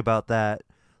didn't think about that.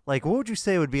 Like, what would you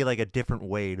say would be like a different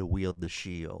way to wield the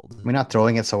shield? I mean, not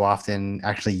throwing it so often,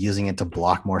 actually using it to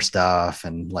block more stuff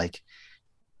and like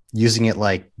using it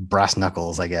like brass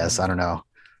knuckles, I guess. I don't know.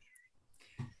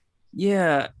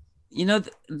 Yeah. You know,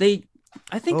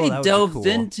 I think Oh, they that would be delved cool.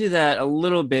 into that a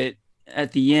little bit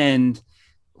at the end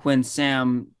when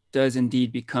Sam does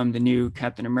indeed become the new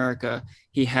Captain America.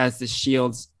 He has the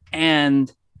shields or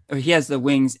he has the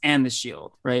wings and the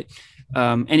shield, right?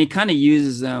 And he kind of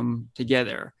uses them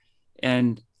together.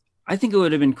 And I think it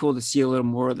would have been cool to see a little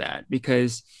more of that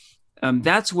because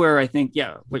that's where I think,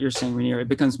 yeah, what you're saying, Rainier, it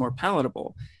becomes more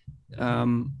palatable.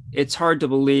 It's hard to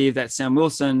believe that Sam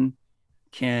Wilson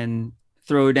can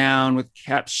throw down with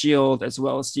Cap's shield as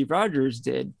well as Steve Rogers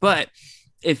did. But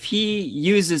if he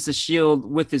uses the shield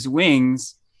with his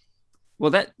wings,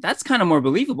 well, that's kind of more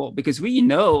believable because we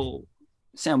know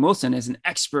Sam Wilson is an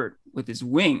expert with his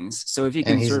wings. So if he And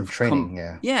can he's sort in of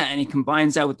training, yeah. and he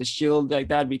combines that with the shield, like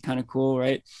that'd be kind of cool,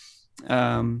 right?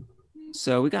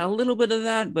 So we got a little bit of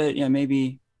that, but yeah,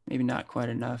 maybe not quite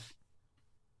enough.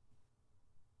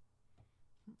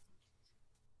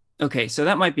 Okay, so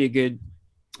that might be a good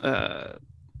uh,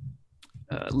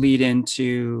 lead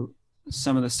into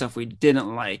some of the stuff we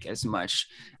didn't like as much.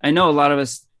 I know a lot of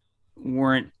us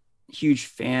weren't huge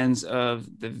fans of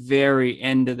the very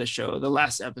end of the show, the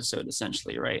last episode,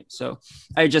 essentially, right? So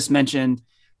I just mentioned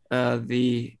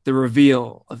the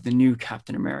reveal of the new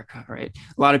Captain America, right?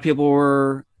 A lot of people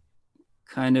were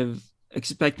kind of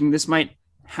expecting this might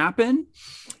happen.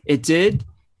 It did.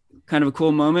 Kind of a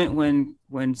cool moment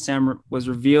when Sam was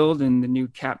revealed in the new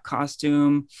Cap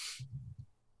costume.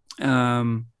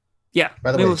 Yeah.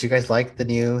 By the way, did you guys like the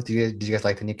new? Did you guys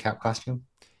like the new Cap costume?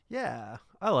 Yeah,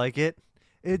 I like it.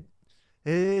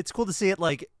 It's cool to see it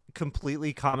like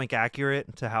completely comic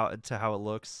accurate to how it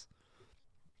looks.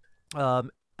 And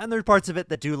there's parts of it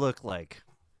that do look like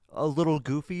a little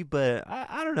goofy, but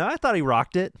I don't know. I thought he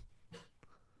rocked it.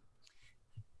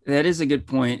 That is a good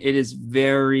point. It is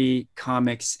very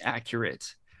comics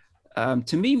accurate.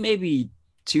 To me, maybe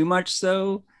too much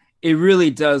so. It really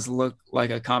does look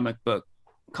like a comic book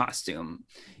costume.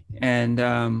 And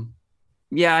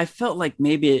yeah, I felt like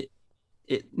maybe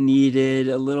it needed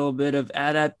a little bit of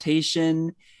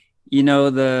adaptation. You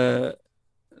know, the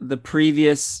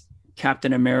previous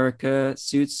Captain America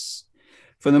suits,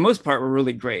 for the most part, were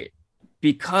really great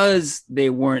because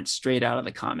they weren't straight out of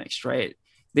the comics, right?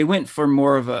 They went for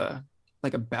more of a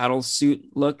like a battle suit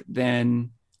look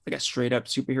than like a straight up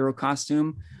superhero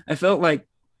costume. I felt like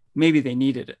maybe they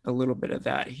needed a little bit of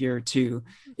that here too.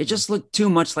 It just looked too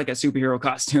much like a superhero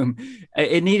costume.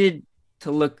 It needed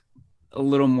to look a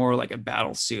little more like a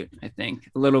battle suit, I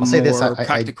think, a little I'll say this: more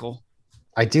practical.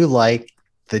 I do like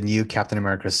the new Captain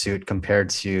America suit compared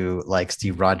to like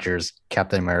Steve Rogers'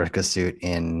 Captain America suit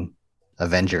in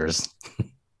Avengers.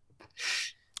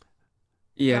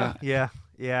 Yeah.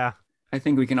 Yeah. I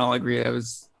think we can all agree that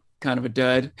was kind of a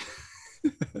dud.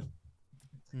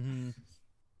 Mm-hmm.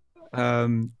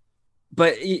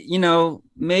 But you know,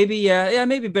 maybe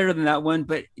maybe better than that one.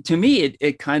 But to me,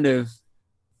 it kind of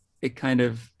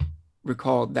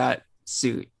recalled that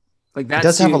suit. Like that It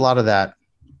does have a suit lot of that.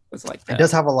 was like It that.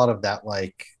 does have a lot of that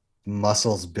like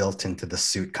muscles built into the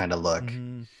suit kind of look.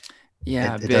 Mm-hmm.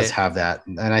 Yeah, It does have that,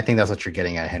 and I think that's what you're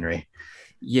getting at, Henry.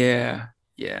 Yeah.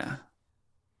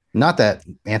 Not that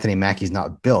Anthony Mackie's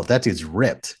not built. That dude's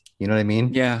ripped. You know what I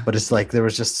mean? Yeah. But it's like there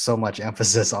was just so much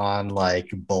emphasis on like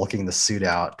bulking the suit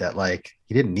out that like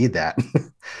he didn't need that.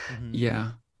 Mm-hmm.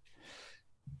 Yeah.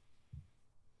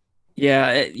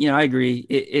 Yeah, you know, I agree.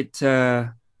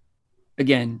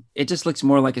 Again, it just looks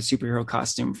more like a superhero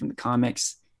costume from the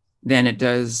comics than it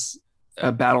does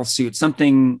a battle suit.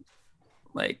 Something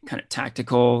like kind of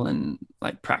tactical and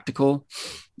like practical.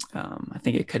 I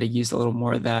think it could have used a little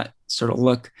more of that sort of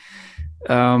look.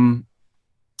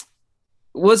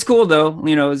 Was cool though,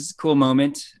 you know, it was a cool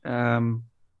moment.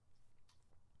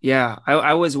 Yeah,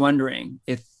 I was wondering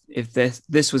if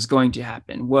this was going to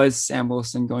happen. Was Sam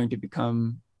Wilson going to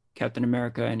become Captain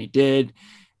America? And he did.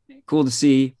 Cool to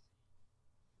see.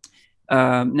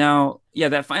 Now, yeah,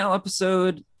 that final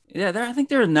episode, yeah, I think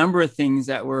there are a number of things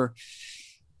that were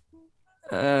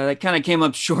that kind of came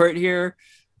up short here.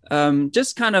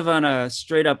 Just kind of on a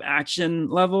straight up action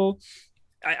level.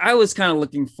 I was kind of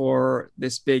looking for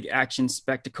this big action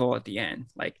spectacle at the end.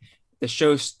 Like the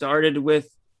show started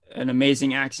with an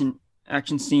amazing action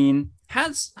scene,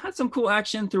 has had some cool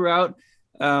action throughout.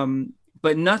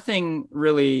 but nothing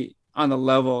really on the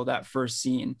level of that first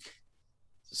scene.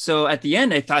 So at the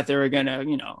end, I thought they were gonna,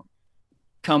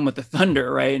 come with the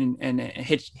thunder, right, and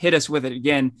hit us with it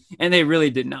again, and they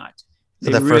really did not. So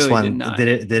They the first really did one, not.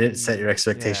 did it set your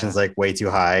expectations like way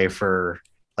too high for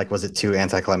like, was it too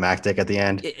anticlimactic at the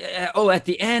end? At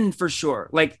the end for sure.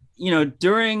 Like,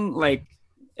 during like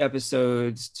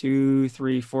episodes 2,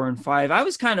 3, 4, and 5, I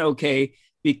was kind of okay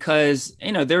because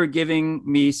they were giving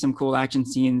me some cool action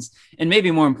scenes and maybe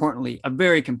more importantly, a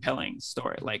very compelling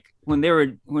story. Like when they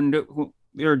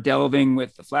were delving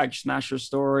with the Flag Smasher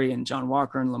story and John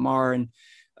Walker and Lamar and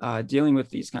dealing with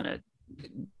these kind of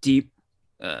deep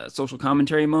social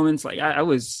commentary moments, like I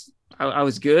was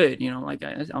good, like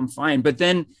I'm fine. But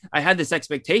then I had this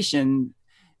expectation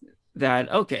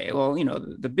that, okay, well,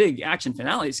 the big action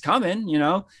finale is coming,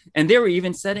 and they were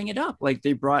even setting it up. Like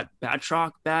they brought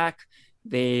Batroc back.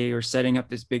 They were setting up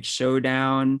this big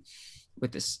showdown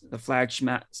with the Flag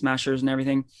Smashers and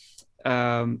everything.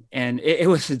 And it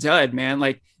was a dud, man.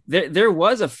 Like there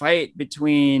was a fight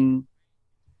between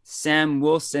Sam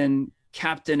Wilson,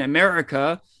 Captain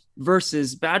America,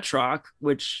 versus Batroc,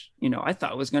 which I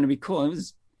thought was going to be cool. It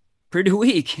was pretty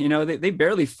weak. They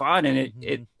barely fought, and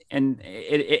it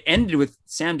ended with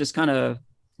Sam just kind of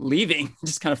leaving,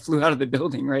 just kind of flew out of the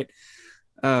building, right?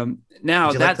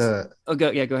 Now that's go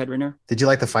ahead, Renner. Did you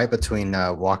like the fight between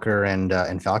Walker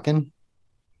and Falcon?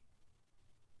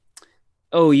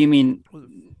 Oh, you mean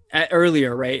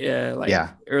earlier, right?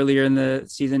 Earlier in the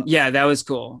season. Yeah, that was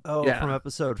cool. Oh, yeah. From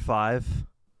episode 5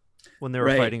 when they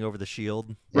were fighting over the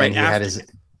shield. Right.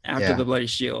 After the bloody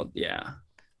shield. Yeah.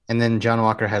 And then John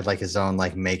Walker had like his own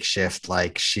like makeshift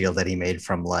like shield that he made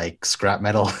from like scrap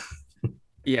metal.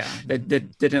 Yeah, that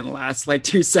didn't last like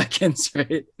 2 seconds,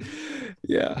 right?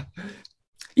 Yeah.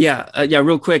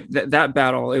 Real quick, that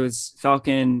battle, it was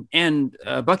Falcon and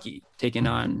Bucky taking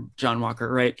on John Walker,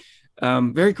 right?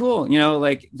 Very cool.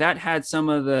 Like that had some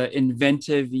of the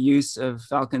inventive use of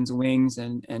Falcon's wings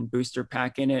and booster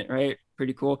pack in it, right?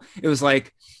 Pretty cool. It was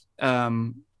like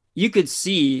you could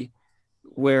see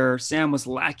where Sam was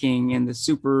lacking in the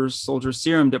super soldier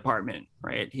serum department,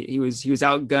 right? He was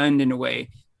outgunned in a way,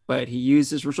 but he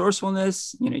used his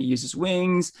resourcefulness, he uses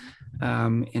wings,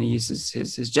 and he uses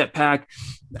his jetpack,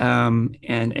 and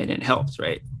it helps,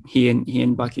 right? He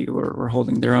and Bucky were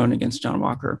holding their own against John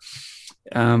Walker.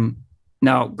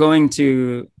 Now going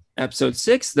to episode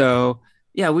 6 though,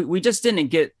 we just didn't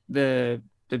get the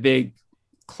big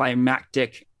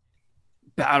climactic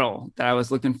battle that I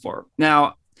was looking for.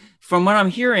 Now, from what I'm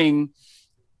hearing,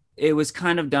 it was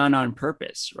kind of done on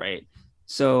purpose, right?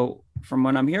 So from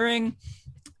what I'm hearing,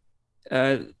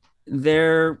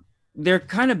 they're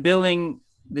kind of billing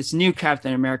this new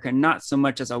Captain America not so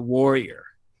much as a warrior,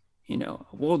 a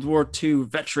World War II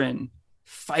veteran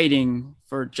fighting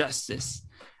for justice.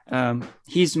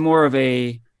 He's more of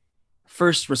a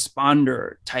first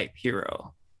responder type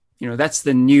hero. That's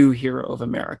the new hero of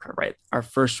America, right? Our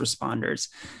first responders,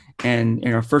 and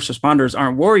our first responders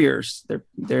aren't warriors.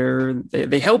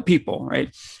 They help people,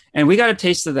 right? And we got a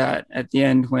taste of that at the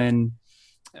end when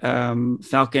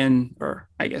Falcon, or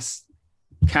I guess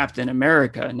Captain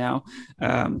America now,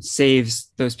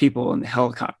 saves those people in the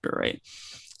helicopter, right?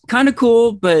 Kind of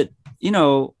cool, but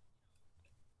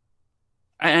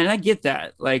and I get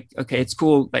that. Like, okay, it's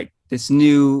cool. Like this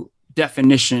new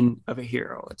definition of a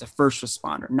hero. It's a first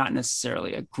responder, not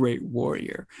necessarily a great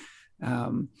warrior.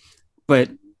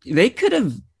 But they could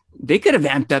have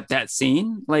amped up that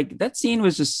scene. Like that scene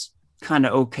was just kind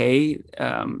of okay.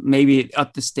 Maybe it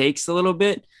upped the stakes a little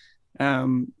bit.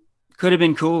 Could have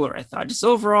been cooler, I thought. Just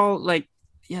overall, like,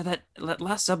 that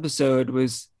last episode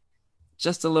was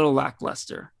just a little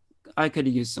lackluster. I could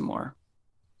have used some more.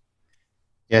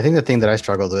 Yeah, I think the thing that I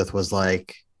struggled with was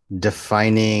like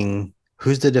defining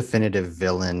who's the definitive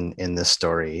villain in this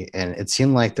story. And it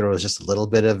seemed like there was just a little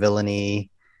bit of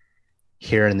villainy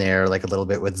here and there, like a little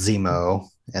bit with Zemo,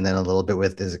 and then a little bit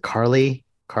with, is it Carly?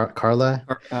 Carla?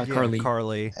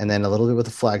 Carly. And then a little bit with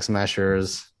the Flag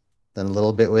Smashers, then a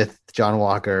little bit with John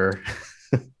Walker.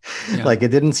 Yeah. Like it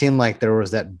didn't seem like there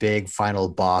was that big final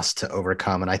boss to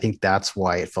overcome. And I think that's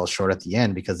why it fell short at the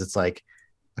end, because it's like,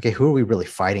 okay, who are we really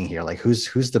fighting here? Like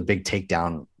who's the big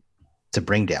takedown to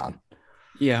bring down?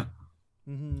 Yeah.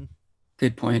 Mm-hmm.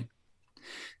 Good point.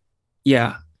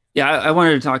 Yeah. I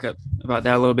wanted to talk about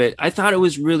that a little bit. I thought it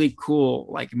was really cool,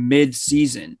 like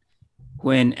mid-season,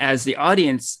 when as the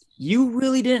audience, you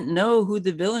really didn't know who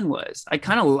the villain was. I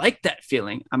kind of liked that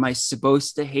feeling. Am I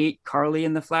supposed to hate Carly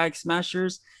and the Flag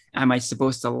Smashers? Am I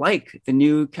supposed to like the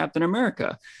new Captain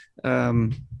America?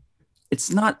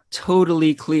 It's not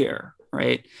totally clear,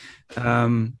 right?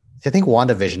 I think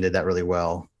WandaVision did that really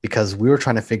well because we were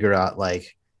trying to figure out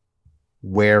like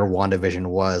where WandaVision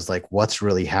was, like what's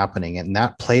really happening. And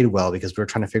that played well because we were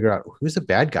trying to figure out who's the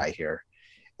bad guy here.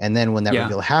 And then when that Yeah.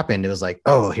 reveal happened, it was like,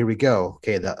 oh, here we go.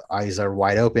 Okay, the eyes are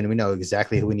wide open. We know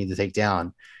exactly who we need to take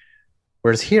down.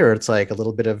 Whereas here, it's like a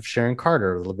little bit of Sharon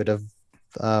Carter, a little bit of,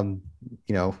 um,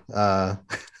 you know,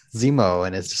 Zemo,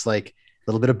 and it's just like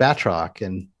a little bit of Batroc,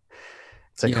 and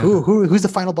it's like Yeah. who's the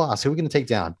final boss? Who are we going to take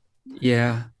down?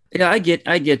 Yeah. Yeah, I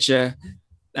get you.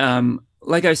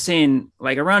 Like I was saying,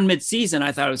 like around mid-season,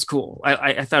 I thought it was cool.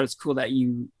 I thought it was cool that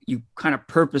you kind of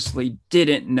purposely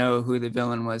didn't know who the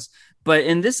villain was. But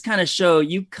in this kind of show,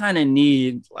 you kind of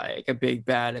need like a big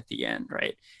bad at the end,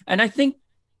 right? And I think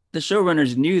the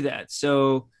showrunners knew that,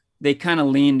 so they kind of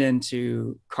leaned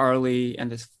into Carly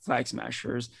and the Flag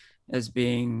Smashers as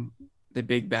being the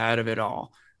big bad of it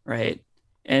all, right?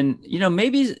 And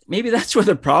maybe that's where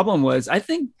the problem was. I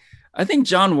think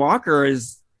John Walker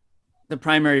is the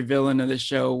primary villain of the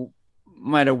show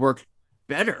might have worked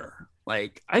better.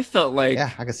 Like I felt like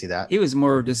Yeah, I can see that. he was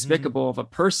more despicable of a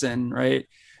person, right?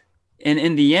 And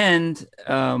in the end,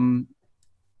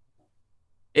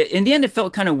 it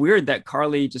felt kind of weird that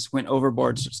Carly just went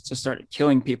overboard to started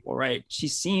killing people, right? She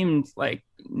seemed like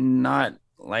not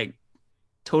like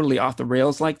totally off the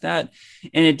rails like that,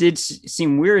 and it did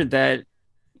seem weird that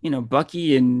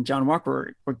Bucky and John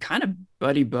Walker were kind of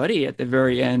buddy buddy at the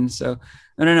very end. So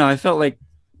I don't know. I felt like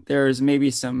there's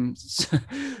maybe some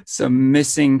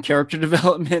missing character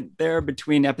development there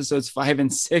between episodes 5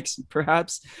 and 6,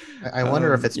 perhaps. I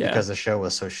wonder if it's Yeah. because the show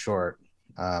was so short.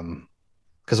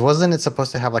 Because wasn't it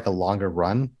supposed to have like a longer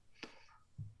run?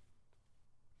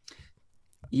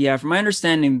 Yeah, from my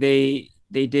understanding, they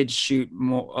did shoot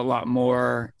a lot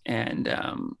more, and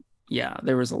yeah,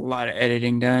 there was a lot of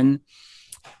editing done.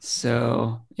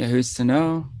 So yeah, who's to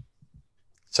know?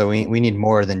 So we need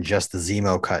more than just the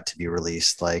Zemo cut to be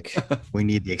released. Like we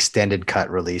need the extended cut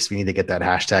release. We need to get that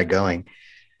hashtag going.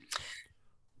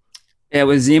 Yeah,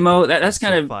 with Zemo, that's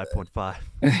kind of 5.5.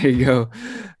 there you go.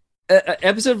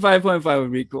 Episode 5.5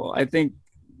 would be cool. I think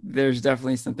there's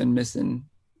definitely something missing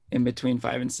in between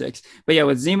 5 and 6. But yeah,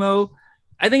 with Zemo,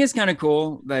 I think it's kind of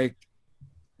cool. Like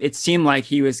it seemed like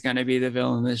he was going to be the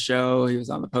villain of the show. He was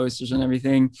on the posters and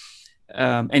everything.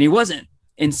 And he wasn't.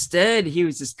 Instead, he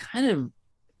was this kind of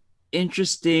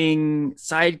interesting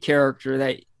side character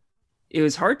that it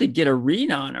was hard to get a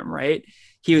read on him, right?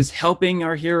 He was helping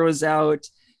our heroes out,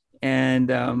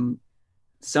 and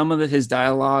some of his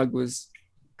dialogue was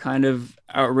kind of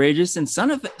outrageous, and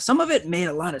some of it made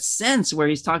a lot of sense, where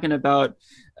he's talking about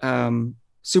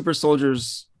super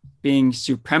soldiers being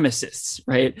supremacists,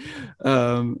 right?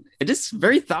 It is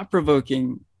very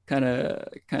thought-provoking kind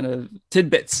of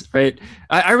tidbits, right?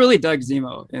 I really dug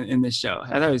Zemo in this show. I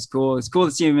thought it was cool. It's cool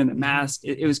to see him in the mask.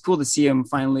 It was cool to see him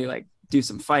finally like do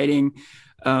some fighting.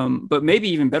 But maybe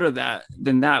even better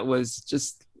than that was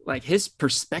just like his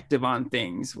perspective on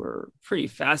things were pretty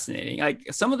fascinating.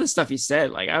 Like some of the stuff he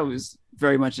said, like I was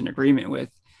very much in agreement with,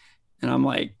 and I'm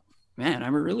like, man,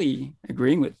 I'm really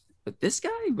agreeing with this guy.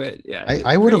 But yeah,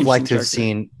 I would have liked to have character.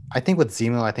 seen, I think with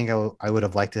Zemo, I think I would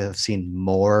have liked to have seen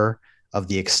more of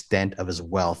the extent of his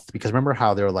wealth, because remember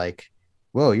how they're like,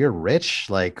 whoa, you're rich?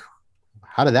 Like,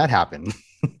 how did that happen?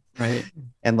 Right.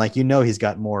 And like, he's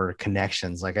got more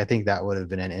connections. Like, I think that would have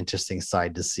been an interesting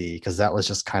side to see, because that was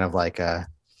just kind of like a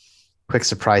quick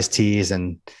surprise tease.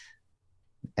 And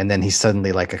then he's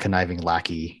suddenly like a conniving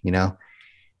lackey,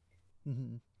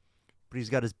 Mm-hmm. But he's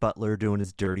got his butler doing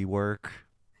his dirty work.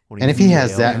 And if he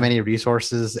has that Yeah. many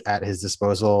resources at his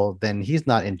disposal, then he's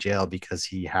not in jail because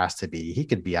he has to be. He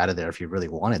could be out of there if he really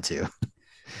wanted to.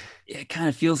 It kind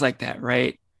of feels like that,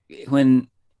 right? When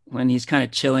he's kind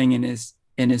of chilling in his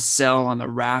cell on the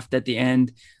raft at the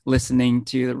end, listening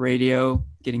to the radio,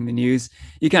 getting the news,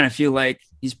 you kind of feel like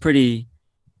he's pretty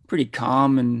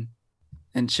calm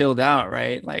and chilled out,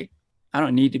 right? Like I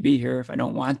don't need to be here if I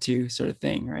don't want to, sort of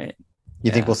thing, right?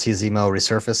 You think we'll see Zemo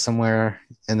resurface somewhere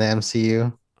in the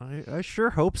MCU? I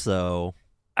sure hope so.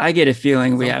 I get a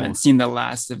feeling we Some haven't point. seen the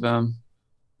last of him.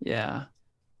 Yeah.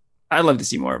 I'd love to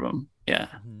see more of him. Yeah.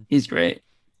 Mhm. He's great.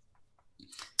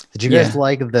 Did you guys Yeah.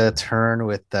 like the turn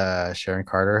with Sharon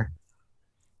Carter?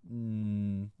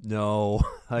 No,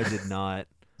 I did not.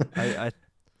 I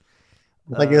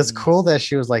Like, it was Um, cool that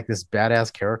she was like this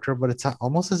badass character, but it's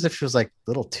almost as if she was like a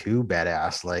little too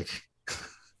badass. Like,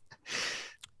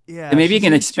 yeah. And maybe you she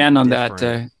can seems too expand on that,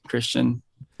 different. Christian.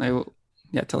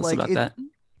 Yeah, tell us Like, about it- that.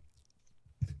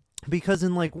 Because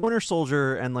in like Winter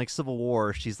Soldier and like Civil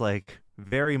War, she's like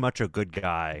very much a good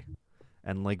guy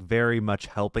and like very much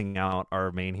helping out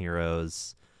our main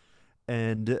heroes.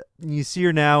 And you see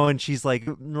her now, and she's like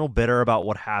a little bitter about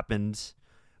what happened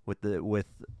with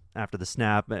after the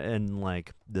snap and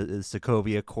like the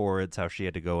Sokovia Accords, how she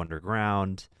had to go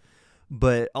underground.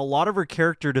 But a lot of her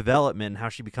character development, how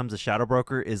she becomes a shadow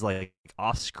broker, is like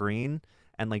off screen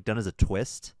and like done as a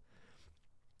twist.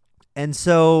 And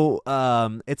so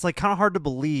it's like kind of hard to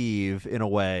believe in a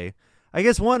way. I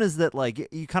guess one is that like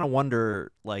you kind of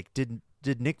wonder like did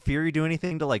Nick Fury do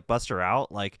anything to like bust her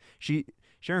out? Like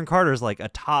Sharon Carter's like a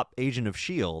top agent of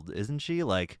Shield, isn't she?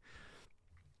 Like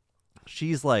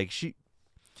she's like she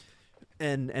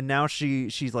and now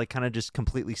she's like kind of just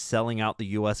completely selling out the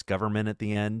US government at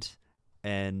the end.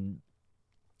 And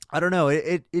I don't know,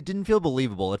 it didn't feel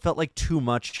believable. It felt like too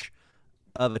much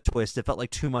of a twist. It felt like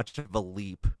too much of a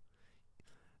leap.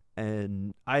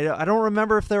 And I don't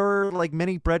remember if there were like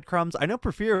many breadcrumbs. I know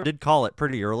Porfirio did call it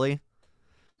pretty early.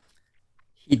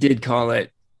 He did call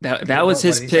it. That was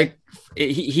his pick.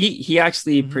 He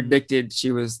actually predicted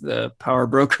she was the power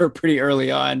broker pretty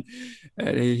early on.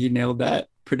 He nailed that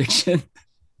prediction.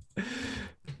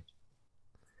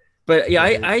 But yeah,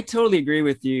 I totally agree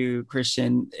with you,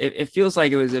 Christian. It feels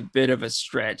like it was a bit of a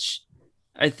stretch.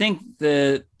 I think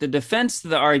the defense to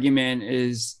the argument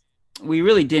is we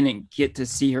really didn't get to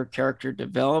see her character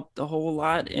develop a whole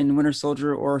lot in Winter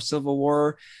Soldier or Civil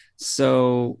War.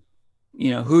 So,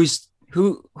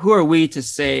 who are we to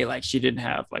say like she didn't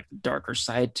have like the darker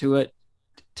side to it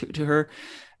to her?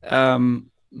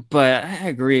 But I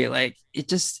agree, like it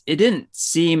didn't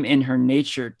seem in her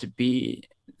nature to be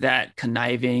that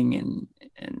conniving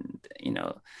and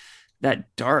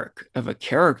that dark of a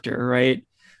character, right?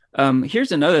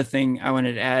 Here's another thing I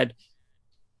wanted to add.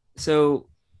 So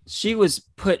she was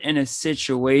put in a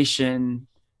situation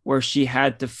where she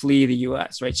had to flee the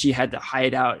US, right? She had to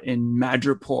hide out in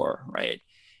Madripoor, right?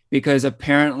 Because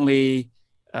apparently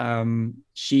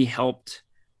she helped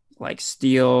like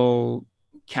steal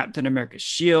Captain America's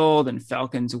shield and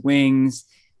Falcon's wings,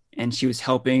 and she was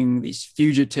helping these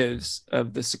fugitives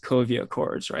of the Sokovia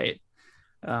Accords, right?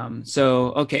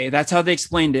 So, okay, that's how they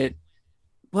explained it.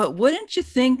 But wouldn't you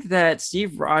think that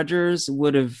Steve Rogers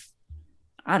would have,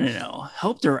 I don't know,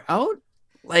 helped her out?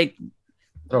 Like,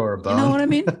 throw her a bone. You know what I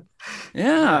mean?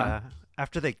 Yeah.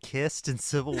 After they kissed in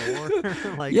Civil War.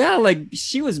 Like, yeah, like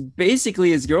she was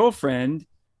basically his girlfriend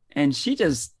and she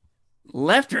just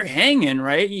left her hanging,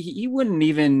 right? He wouldn't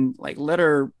even like let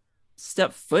her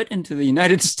step foot into the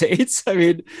United States. I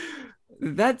mean,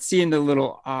 that seemed a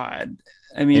little odd.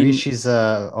 I mean, maybe she's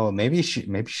maybe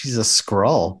she's a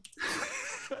Skrull.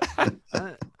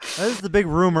 That is the big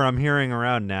rumor I'm hearing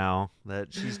around now,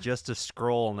 that she's just a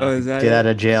Skrull now. Get out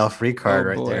of jail free card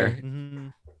right there. Mm-hmm.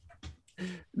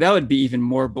 That would be even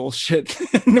more bullshit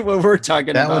than what we're talking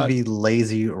about. That would be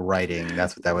lazy writing.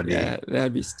 That's what that would be. Yeah,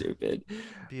 that'd be stupid.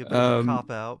 Be a bit of a cop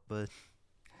out, but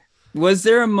was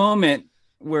there a moment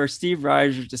where Steve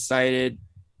Rogers decided,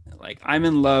 like, I'm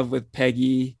in love with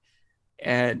Peggy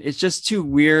and it's just too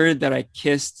weird that I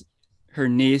kissed her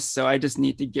niece, so I just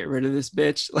need to get rid of this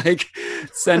bitch, like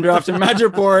send her off to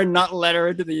Madripoor and not let her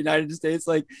into the United States?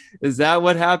 Like, is that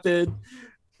what happened?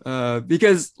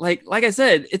 Because like I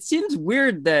said, it seems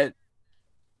weird that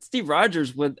Steve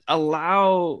Rogers would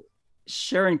allow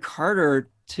Sharon Carter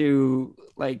to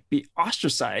like be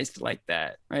ostracized like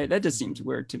that, right? That just seems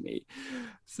weird to me.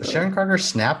 So Sharon Carter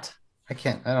snapped. I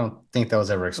don't think that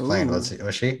was ever explained. Was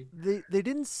she? They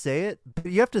didn't say it, but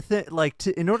you have to think like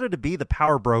in order to be the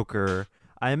power broker,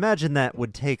 I imagine that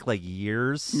would take like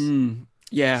years.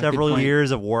 Yeah, several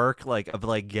years of work, like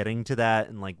getting to that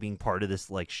and like being part of this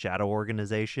like shadow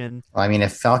organization. I mean,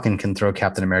 if Falcon can throw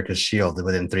Captain America's shield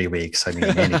within 3 weeks, I mean,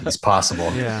 anything's possible.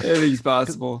 Yeah, anything's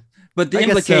possible. But the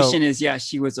implication is, yeah,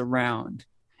 she was around,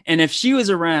 and if she was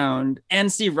around and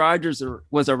Steve Rogers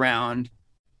was around,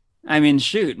 I mean,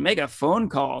 shoot, make a phone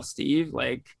call, Steve.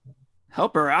 Like,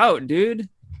 help her out, dude.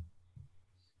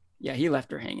 Yeah, he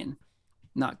left her hanging.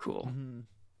 Not cool. Mm-hmm.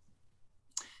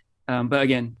 But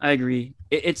again, I agree.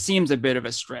 It seems a bit of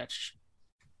a stretch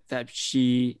that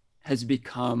she has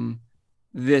become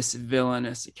this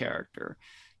villainous character.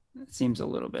 It seems a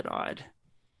little bit odd.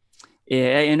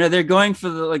 Yeah, they're going for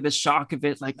the shock of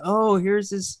it. Like, oh, here's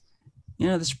this,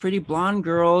 this pretty blonde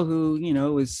girl who,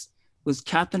 was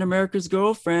Captain America's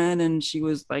girlfriend, and she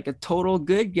was like a total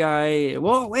good guy.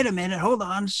 Whoa, wait a minute, hold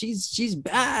on, she's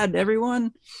bad,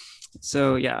 everyone.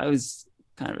 So yeah, it was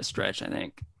kind of a stretch, I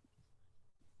think.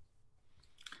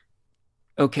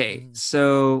 Okay,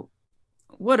 so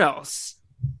what else?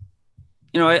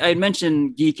 I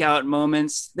mentioned geek out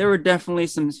moments. There were definitely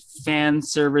some fan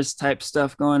service type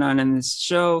stuff going on in this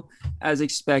show, as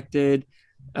expected.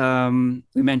 We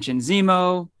mentioned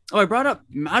Zemo. Oh, I brought up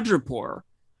Madripoor.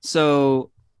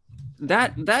 So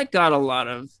that got a lot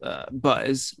of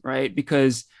buzz, right?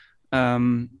 Because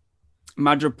um,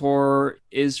 Madripoor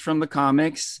is from the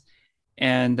comics,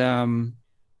 and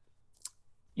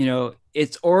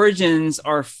its origins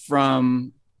are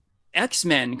from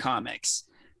X-Men comics.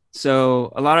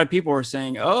 So a lot of people were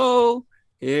saying, "Oh,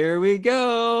 here we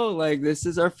go! Like this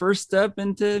is our first step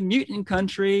into mutant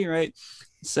country, right?"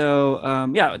 So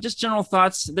yeah, just general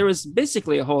thoughts. There was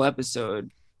basically a whole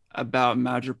episode about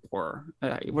Madripoor.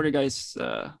 What are you guys'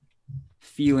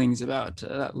 feelings about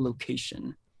that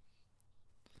location?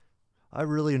 I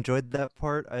really enjoyed that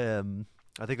part.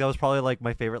 I think that was probably like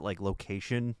my favorite like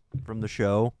location from the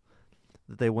show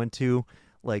that they went to.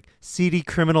 Like seedy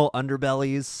criminal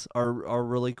underbellies are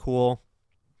really cool,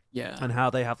 Yeah, and how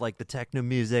they have like the techno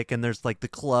music, and there's like the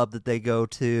club that they go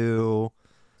to.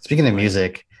 Speaking of right.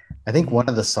 music, I think one Mhm.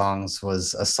 of the songs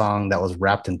was a song that was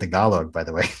rapped in Tagalog, by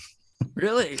the way.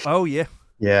 Really? Oh yeah,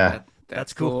 Yeah, that's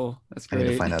That's cool. cool. That's I need to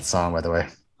great. find that song, by the way.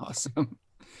 Awesome.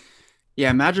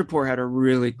 Yeah, Madripoor had a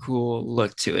really cool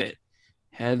look to it.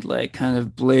 Had like kind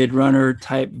of Blade Runner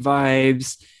type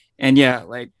vibes, and yeah,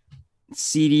 like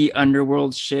seedy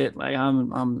underworld shit. Like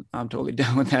I'm totally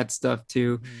down with that stuff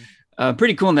too. Mm-hmm.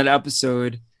 Pretty cool in that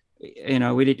episode.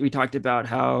 We talked about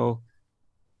how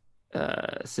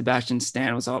Sebastian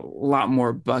Stan was a lot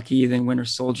more Bucky than Winter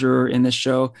Soldier in the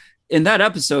show. In that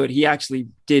episode, he actually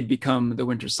did become the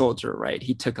Winter Soldier, right?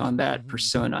 He took on that Mm-hmm.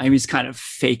 persona. He was kind of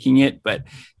faking it, but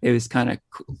it was kind of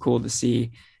cool to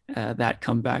see that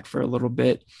come back for a little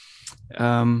bit.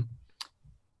 Um,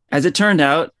 as it turned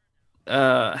out,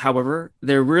 however,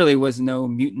 there really was no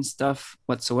mutant stuff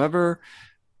whatsoever.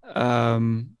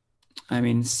 Um, I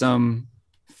mean, some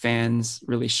fans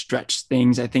really stretched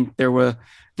things. I think there were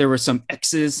some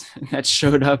X's that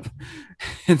showed up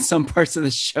in some parts of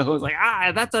the show. It was like,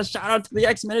 that's a shout out to the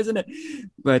X-Men, isn't it?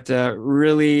 But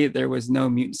really, there was no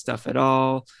mutant stuff at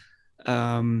all.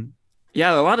 Um,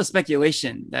 yeah, a lot of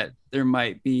speculation that there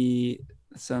might be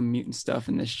some mutant stuff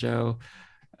in this show.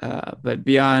 But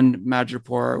beyond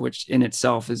Madripoor, which in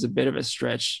itself is a bit of a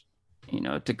stretch,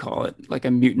 to call it like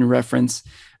a mutant reference,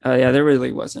 yeah, there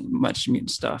really wasn't much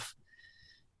mutant stuff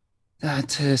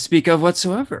to speak of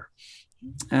whatsoever.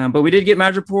 But we did get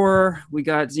Madripoor, we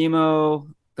got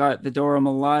Zemo, got the Dora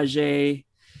Milaje,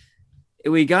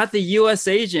 we got the U.S.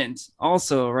 agent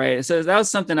also, right? So that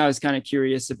was something I was kind of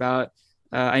curious about.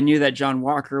 I knew that John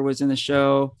Walker was in the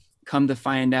show. Come to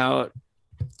find out,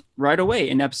 right away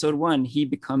in episode 1, he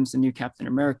becomes the new Captain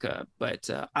America. But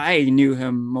I knew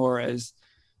him more as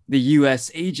the U.S.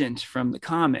 agent from the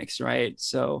comics, right?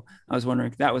 So I was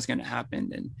wondering if that was going to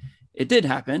happen, and it did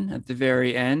happen at the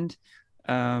very end.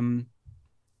 Um,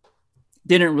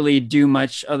 didn't really do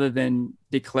much other than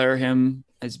declare him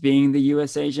as being the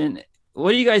U.S. agent.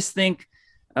 What do you guys think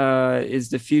is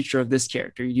the future of this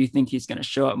character? Do you think he's going to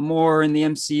show up more in the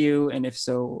MCU? And if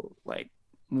so, like,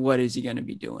 what is he going to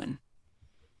be doing?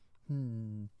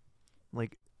 Hmm.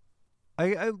 Like,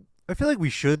 I I feel like we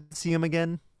should see him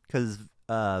again because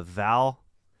Val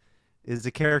is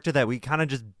a character that we kind of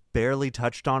just barely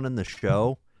touched on in the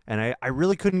show, and I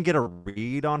really couldn't get a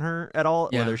read on her at all,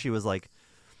 Yeah, whether she was like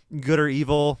good or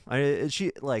evil.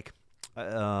 She like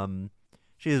um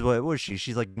she is what was she?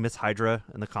 She's like Miss Hydra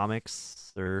in the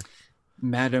comics or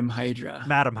Madam Hydra.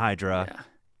 Madam Hydra, Yeah,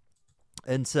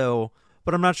 and so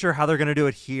but I'm not sure how they're gonna do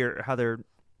it here. How they're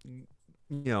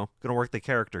gonna work the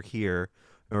character here,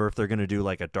 or if they're gonna do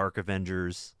like a Dark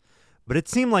Avengers. But it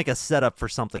seemed like a setup for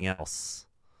something else.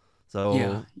 yeah,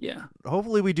 So yeah.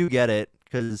 hopefully we do get it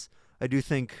because I do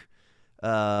think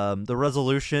the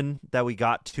resolution that we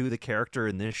got to the character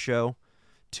in this show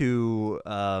to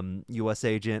U.S.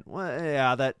 Agent, well,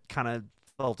 yeah, that kind of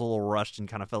felt a little rushed and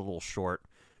kind of felt a little short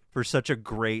for such a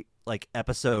great like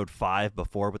episode 5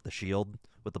 before with the shield,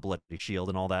 with the bloody shield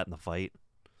and all that in the fight.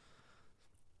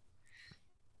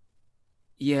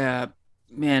 Yeah,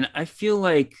 man, I feel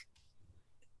like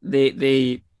they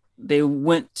they they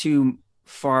went too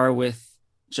far with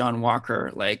John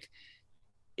Walker. Like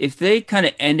if they kind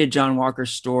of ended John Walker's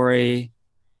story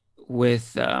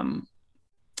with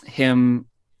him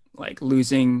like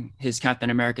losing his Captain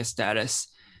America status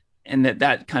and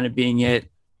that kind of being it,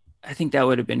 I think that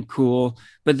would have been cool.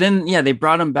 But then yeah, they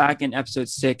brought him back in episode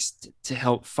 6 to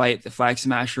help fight the Flag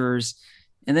Smashers.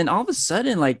 And then all of a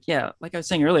sudden, like, yeah, like I was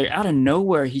saying earlier, out of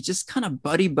nowhere, he just kind of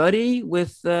buddy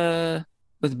with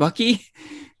Bucky,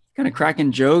 kind of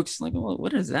cracking jokes. Like, well,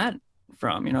 what is that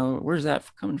from? Where's that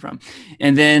coming from?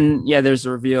 And then yeah, there's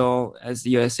a reveal as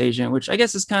the US agent, which I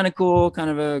guess is kind of cool,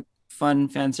 kind of a fun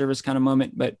fan service kind of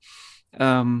moment. But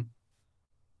um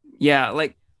yeah,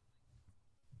 like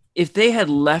if they had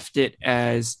left it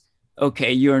as,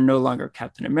 okay, you are no longer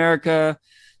Captain America.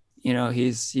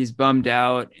 He's bummed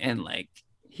out and like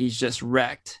he's just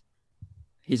wrecked.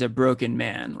 He's a broken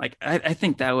man. Like I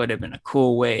think that would have been a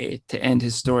cool way to end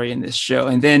his story in this show.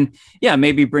 And then yeah,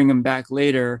 maybe bring him back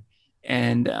later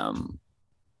and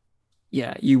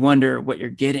yeah, you wonder what you're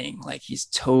getting. Like he's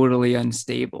totally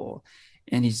unstable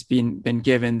and he's been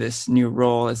given this new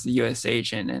role as the US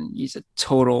agent and he's a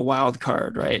total wild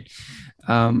card, right?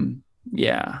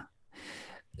 Yeah.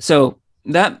 So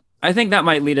that I think that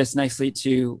might lead us nicely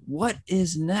to what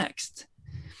is next.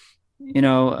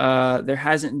 There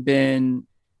hasn't been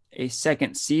a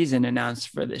second season announced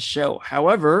for this show.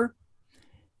 However,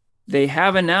 they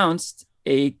have announced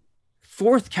a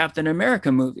fourth Captain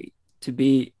America movie to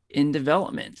be in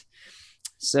development.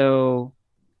 So,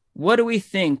 what do we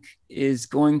think is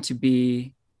going to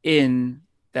be in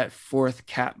that fourth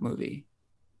Cap movie?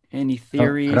 Any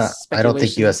theories? I don't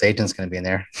think U.S. Agent's going to be in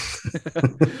there.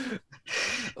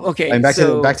 Okay, I mean, back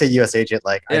to U.S. Agent.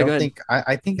 Like, yeah,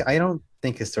 I don't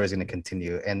think his story is going to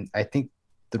continue, and I think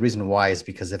the reason why is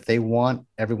because if they want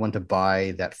everyone to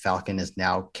buy that Falcon is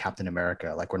now Captain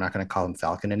America, like we're not going to call him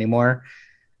Falcon anymore.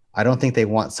 I don't think they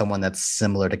want someone that's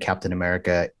similar to Captain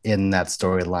America in that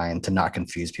storyline to not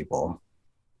confuse people.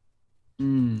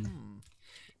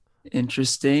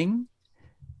 Interesting.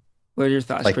 What are your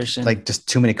thoughts, Christian? Like just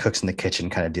too many cooks in the kitchen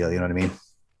kind of deal. You know what I mean?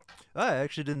 I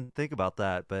actually didn't think about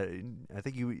that, but I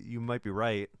think you might be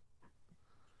right.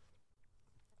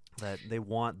 That they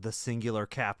want the singular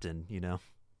captain,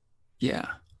 Yeah.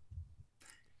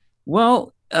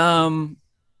 Well,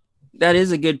 that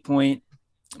is a good point.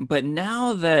 But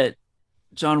now that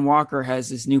John Walker has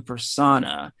this new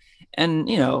persona and,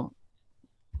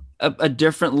 a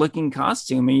different looking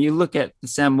costume, and you look at the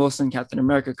Sam Wilson Captain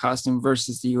America costume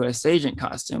versus the US Agent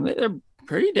costume, they're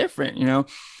pretty different,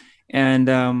 And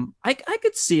I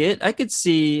could see it. I could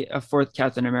see a fourth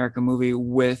Captain America movie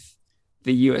with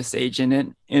the US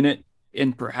Agent in it,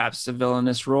 in perhaps a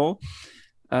villainous role.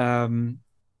 To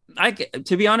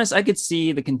be honest, I could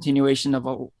see the continuation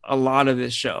of a lot of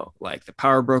this show, like the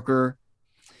Power Broker,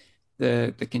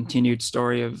 the continued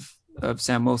story of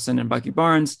Sam Wilson and Bucky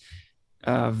Barnes,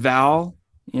 Val.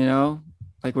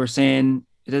 Like we're saying,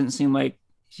 it doesn't seem like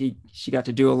she got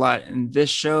to do a lot in this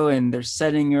show, and they're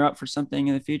setting her up for something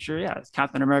in the future. Yeah,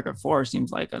 Captain America 4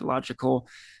 seems like a logical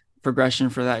progression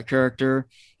for that character.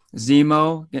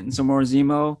 Zemo, getting some more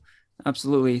Zemo,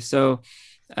 absolutely. So,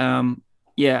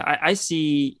 yeah, I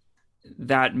see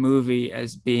that movie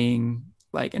as being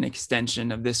like an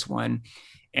extension of this one.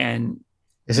 And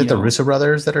is it the Russo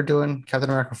brothers that are doing Captain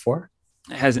America 4?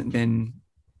 It hasn't been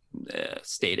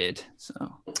stated. So,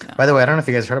 yeah. By the way, I don't know if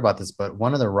you guys heard about this, but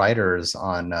one of the writers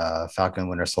on Falcon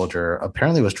Winter Soldier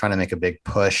apparently was trying to make a big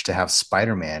push to have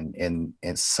Spider-Man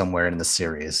in somewhere in the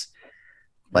series.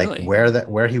 Like really?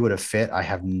 where he would have fit, I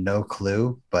have no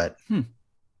clue, but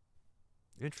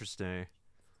interesting.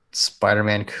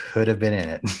 Spider-Man could have been in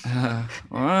it.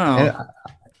 Wow.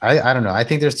 I don't know. I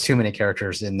think there's too many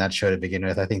characters in that show to begin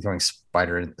with. I think throwing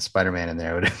Spider-Man in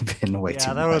there would have been way too much.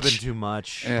 Yeah, that would have been too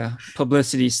much. Yeah,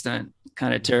 publicity stunt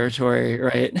kind of territory,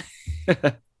 right?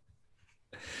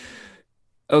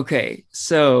 Okay,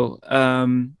 so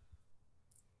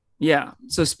yeah.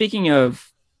 So speaking of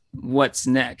what's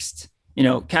next,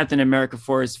 Captain America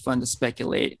 4 is fun to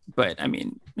speculate, but I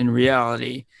mean, in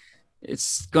reality,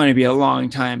 it's going to be a long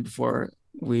time before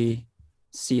we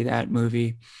see that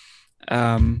movie.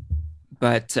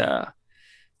 But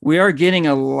we are getting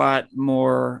a lot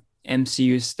more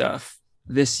MCU stuff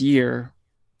this year,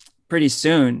 pretty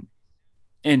soon.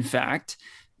 In fact,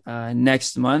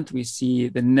 next month we see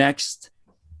the next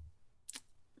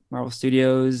Marvel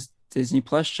Studios Disney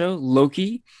Plus show,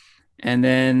 Loki. And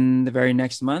then the very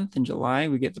next month in July,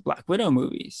 we get the Black Widow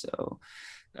movie. So,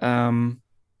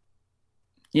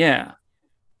 yeah.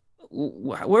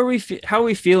 How are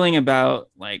we feeling about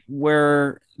like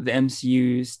where the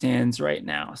MCU stands right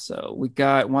now? So we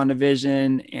got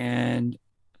WandaVision and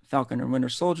Falcon and Winter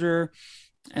Soldier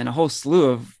and a whole slew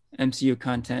of MCU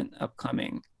content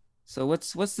upcoming. So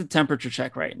what's the temperature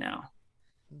check right now?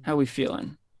 How are we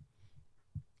feeling?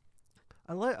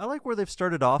 I like where they've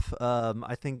started off.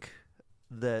 I think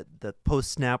that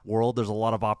post-snap world, there's a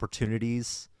lot of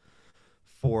opportunities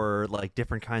for like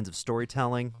different kinds of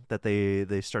storytelling that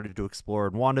they started to explore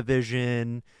in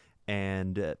WandaVision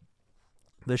and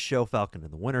the show Falcon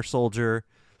and the Winter Soldier.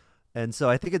 And so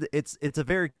I think it's a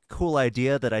very cool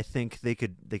idea that I think they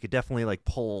could definitely like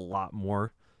pull a lot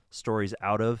more stories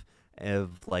out of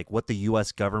like what the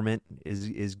US government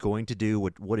is going to do,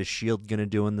 what is SHIELD going to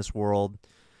do in this world.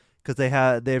 Because they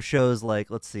have shows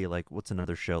like, let's see, like what's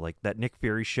another show, like that Nick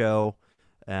Fury show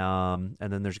And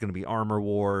then there's going to be Armor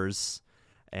Wars,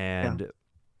 and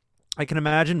I can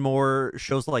imagine more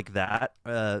shows like that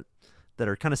that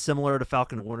are kind of similar to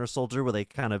Falcon and Winter Soldier, where they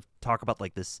kind of talk about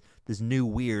like this new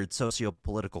weird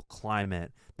socio-political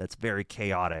climate that's very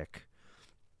chaotic.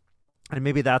 And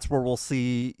maybe that's where we'll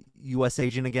see U.S.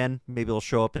 Agent again. Maybe it'll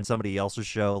show up in somebody else's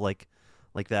show, like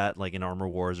that, like in Armor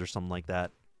Wars or something like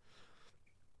that.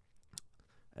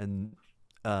 And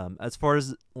as far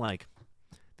as like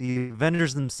the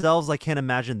Avengers themselves, I can't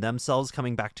imagine themselves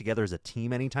coming back together as a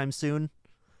team anytime soon.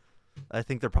 I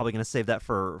think they're probably going to save that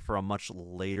for a much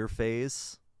later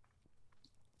phase.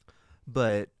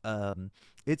 But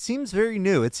it seems very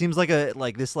new. It seems like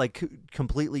this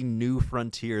completely new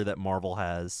frontier that Marvel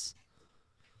has.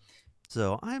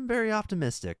 So I'm very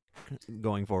optimistic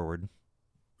going forward.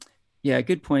 Yeah,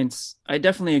 good points. I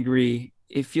definitely agree.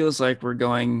 It feels like we're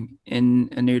going in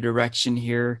a new direction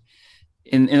here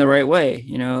in the right way.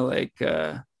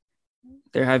 There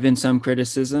have been some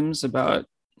criticisms about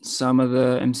some of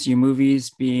the MCU movies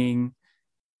being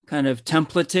kind of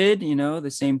templated,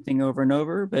 the same thing over and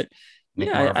over. But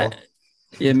McMarvel.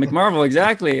 McMarvel,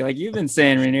 exactly. Like you've been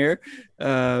saying, Rainier.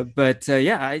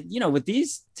 With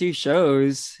these two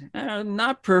shows,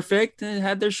 not perfect,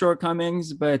 had their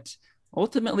shortcomings, but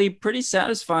ultimately pretty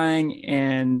satisfying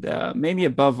and maybe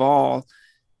above all,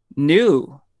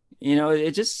 new.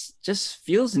 It just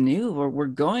feels new. We're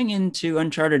going into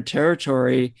uncharted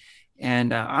territory,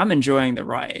 and I'm enjoying the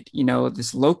ride.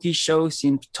 This Loki show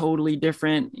seems totally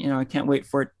different. I can't wait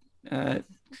for it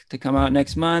to come out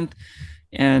next month.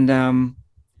 And I'm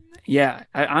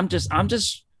just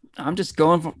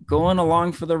going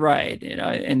along for the ride,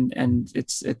 and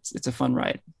it's a fun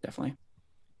ride, definitely.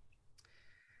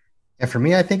 Yeah, for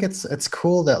me, I think it's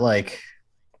cool that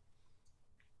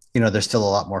there's still a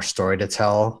lot more story to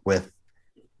tell with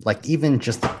even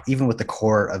with the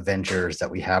core Avengers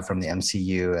that we have from the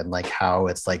MCU and how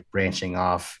it's branching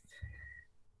off.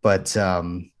 But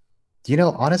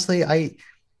honestly,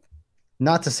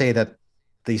 not to say that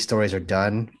these stories are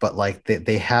done, but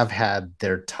they have had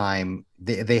their time.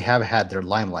 They have had their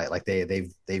limelight.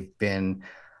 They've been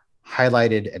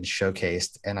highlighted and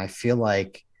showcased, and I feel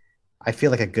like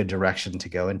a good direction to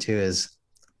go into is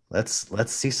let's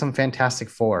see some Fantastic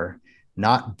Four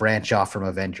not branch off from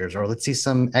Avengers, or let's see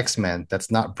some X-Men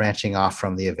that's not branching off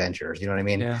from the Avengers. You know what I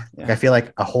mean? Yeah. I feel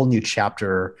like a whole new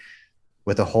chapter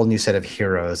with a whole new set of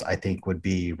heroes, I think would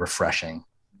be refreshing.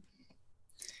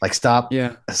 Stop.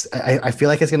 Yeah. I feel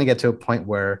like it's going to get to a point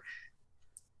where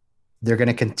they're going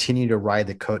to continue to ride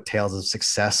the coattails of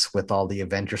success with all the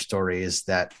Avenger stories,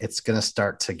 that it's going to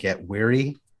start to get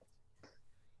weary.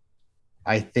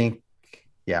 I think,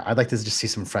 I'd like to just see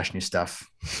some fresh new stuff.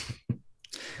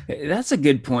 That's a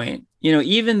good point.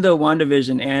 Even though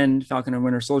WandaVision and Falcon and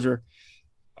Winter Soldier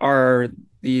are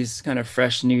these kind of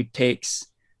fresh new takes,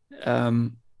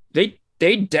 they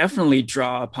definitely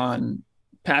draw upon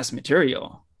past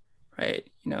material, right?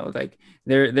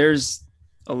 There's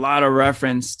a lot of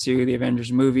reference to the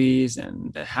Avengers movies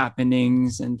and the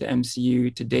happenings and the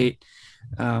MCU to date.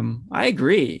 I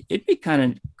agree. It'd be kind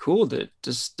of cool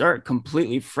to start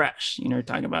completely fresh.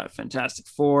 Talking about Fantastic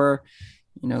Four.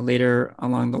 Later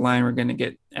along the line, we're going to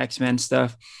get X-Men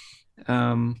stuff.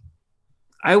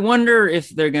 I wonder if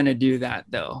they're going to do that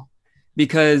though,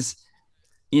 because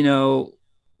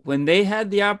when they had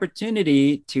the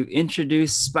opportunity to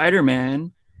introduce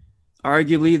Spider-Man,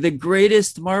 arguably the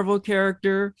greatest Marvel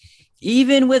character,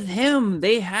 even with him,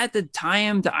 they had to tie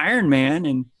him to Iron Man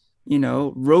and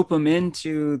rope him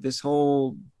into this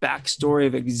whole backstory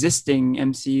of existing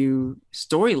MCU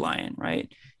storyline,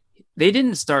 right? They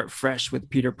didn't start fresh with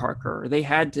Peter Parker. They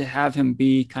had to have him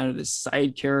be kind of this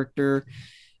side character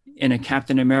in a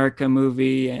Captain America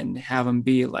movie and have him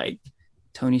be like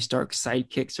Tony Stark's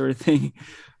sidekick sort of thing.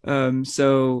 I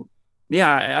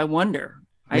wonder.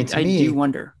 I do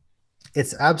wonder.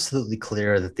 It's absolutely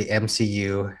clear that the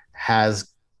MCU has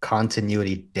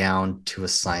continuity down to a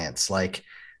science. Not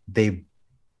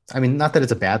that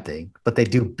it's a bad thing, but they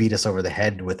do beat us over the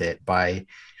head with it by,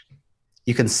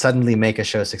 you can suddenly make a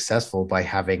show successful by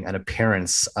having an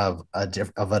appearance of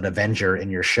an Avenger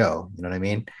in your show. You know what I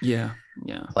mean? Yeah.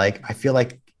 I feel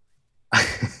like,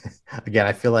 again,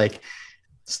 I feel like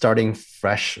starting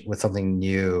fresh with something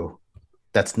new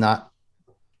that's not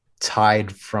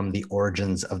tied from the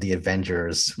origins of the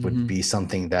Avengers would be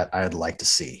something that I'd like to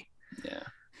see.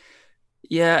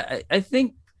 Yeah. I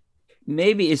think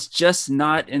maybe it's just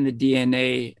not in the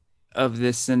DNA of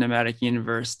this cinematic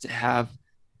universe to have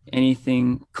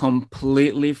anything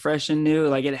completely fresh and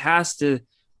new. It has to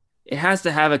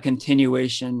have a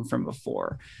continuation from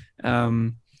before.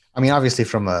 Obviously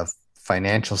from a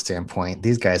financial standpoint,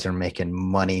 these guys are making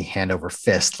money hand over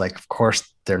fist. Like, of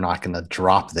course, they're not going to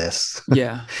drop this.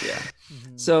 Yeah, yeah.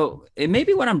 So it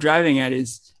maybe what I'm driving at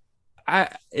is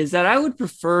that I would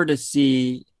prefer to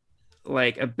see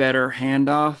like a better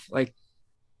handoff. Like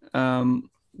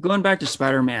going back to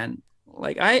Spider-Man,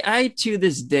 like I to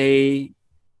this day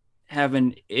have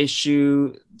an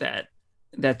issue that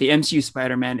the MCU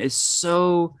Spider-Man is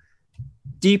so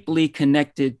deeply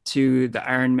connected to the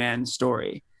Iron Man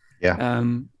story. Yeah.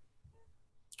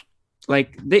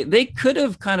 Like they could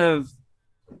have kind of,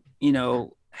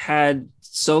 had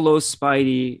solo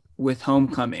Spidey with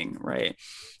Homecoming, right?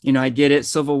 I get it,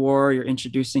 Civil War, you're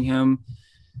introducing him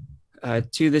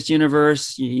to this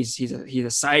universe. He's a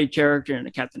side character in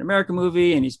a Captain America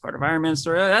movie, and he's part of Iron Man's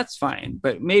story. Oh, that's fine.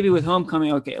 But maybe with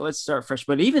Homecoming, okay, let's start fresh.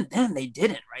 But even then, they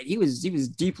didn't, right? He was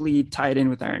deeply tied in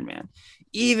with Iron Man,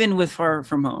 even with Far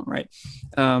From Home, right?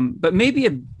 But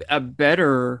maybe a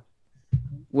better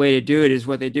way to do it is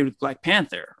what they did with Black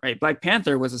Panther, right? Black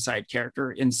Panther was a side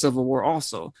character in Civil War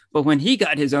also, but when he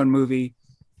got his own movie,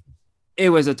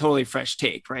 it was a totally fresh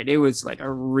take, right? It was like a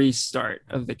restart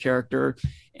of the character,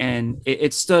 and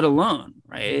it stood alone,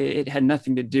 right? It had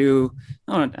nothing to do,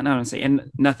 I don't say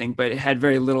nothing, but it had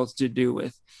very little to do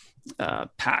with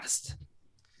past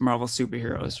Marvel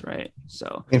superheroes, right?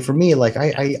 So, and for me, like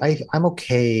I'm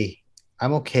okay.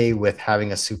 I'm okay with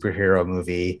having a superhero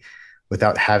movie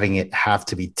without having it have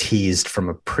to be teased from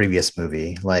a previous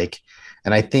movie. Like,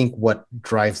 and I think what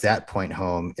drives that point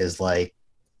home is like,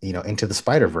 Into the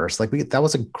Spider-Verse. Like that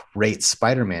was a great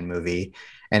Spider-Man movie,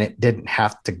 and it didn't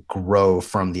have to grow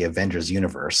from the Avengers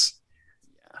universe.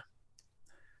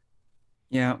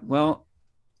 Yeah. Well,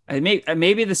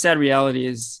 maybe the sad reality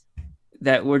is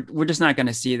that we're just not going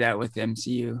to see that with the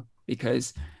MCU,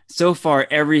 because so far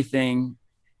everything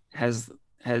has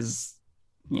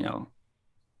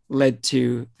led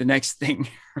to the next thing,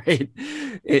 right?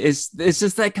 It's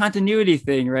just that continuity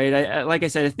thing, right? Like I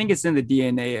said, I think it's in the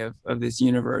DNA of this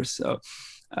universe. So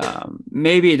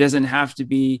maybe it doesn't have to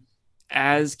be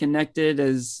as connected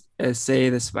as say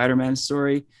the Spider-Man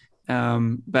story,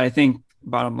 but I think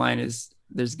bottom line is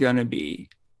there's gonna be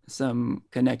some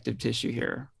connective tissue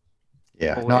here.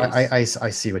 Yeah, Always. no, I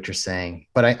see what you're saying,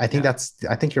 but I think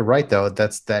I think you're right though.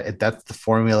 That's the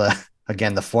formula.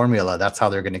 Again, the formula. That's how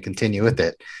they're going to continue with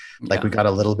it. Like we got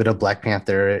a little bit of Black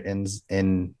Panther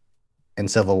in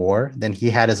Civil War, then he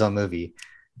had his own movie.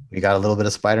 We got a little bit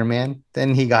of Spider-Man,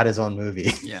 then he got his own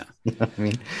movie. Yeah. You know what I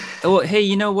mean? Well, hey,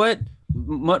 you know what?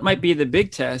 What might be the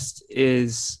big test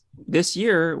is this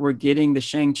year we're getting the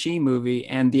Shang-Chi movie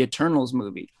and the Eternals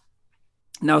movie.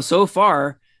 Now, so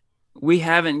far, we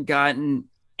haven't gotten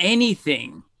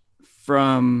anything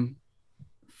from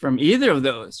either of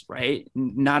those, right?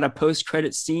 Not a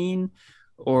post-credit scene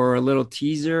or a little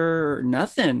teaser or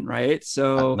nothing, right?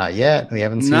 So not yet. We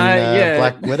haven't seen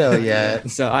Black Widow yet.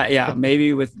 So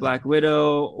maybe with Black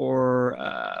Widow or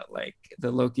like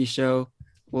the Loki show,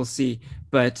 we'll see.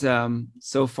 But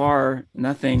so far,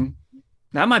 nothing.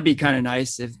 That might be kind of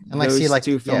nice if those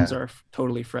two films are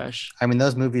totally fresh. I mean,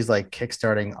 those movies like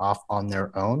kickstarting off on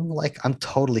their own, like I'm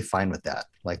totally fine with that.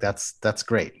 Like that's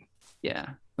great. Yeah,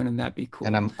 wouldn't that be cool?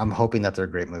 And I'm hoping that they're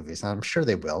great movies. And I'm sure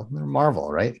they will. They're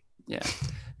Marvel, right? Yeah,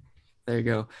 there you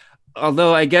go.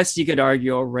 Although I guess you could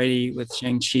argue already with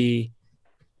Shang-Chi,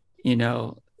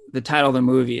 the title of the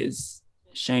movie is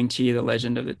Shang-Chi, the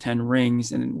Legend of the Ten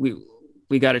Rings. And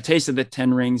we got a taste of the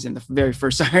Ten Rings in the very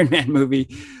first Iron Man movie.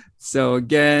 So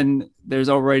again, there's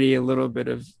already a little bit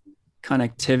of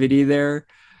connectivity there.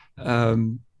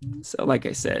 So like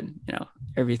I said,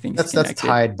 everything's that's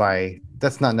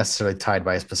not necessarily tied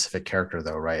by a specific character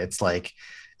though, right? It's like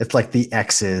the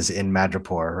X's in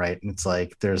Madripoor, right? And it's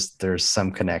like there's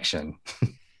some connection.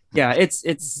 Yeah,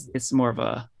 it's more of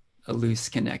a loose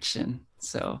connection.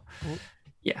 So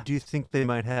yeah. Do you think they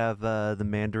might have the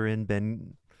Mandarin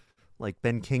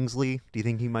Ben Kingsley? Do you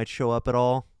think he might show up at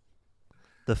all?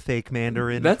 The fake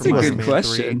Mandarin. That's a good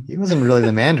question. He wasn't really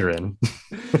the Mandarin.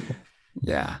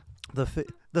 Yeah.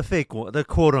 The fake one, the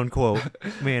quote unquote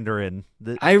Mandarin.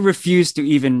 I refuse to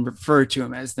even refer to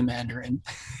him as the Mandarin,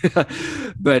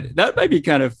 but that might be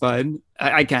kind of fun.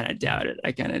 I kind of doubt it.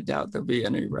 I kind of doubt there'll be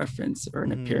any reference or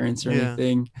an appearance or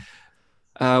anything.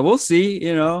 We'll see,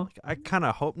 I kind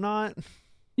of hope not.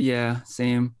 Yeah,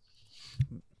 same.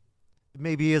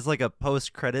 Maybe as like a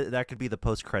post-credit, that could be the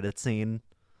post-credit scene.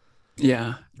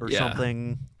 Yeah. Or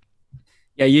something.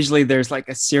 Yeah, usually there's like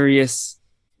a serious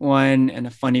one and a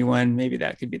funny one. Maybe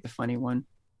that could be the funny one.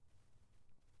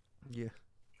 Yeah.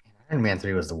 Iron Man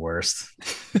 3 was the worst.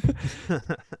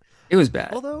 It was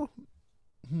bad. Although,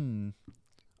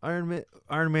 Iron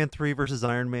Man 3 versus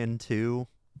Iron Man 2.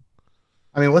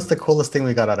 I mean, what's the coolest thing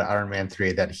we got out of Iron Man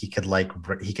 3 that he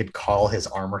could call his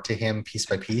armor to him piece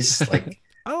by piece? Like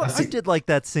that's I did like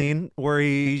that scene where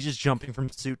he's just jumping from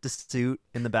suit to suit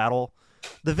in the battle.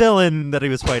 The villain that he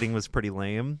was fighting was pretty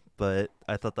lame, but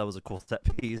I thought that was a cool set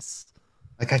piece.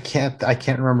 like I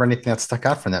can't remember anything that stuck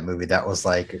out from that movie that was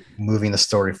like moving the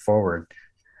story forward.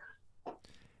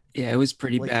 Yeah, it was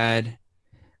pretty Like, bad.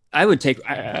 I would take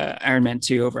Iron Man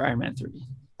 2 over Iron Man 3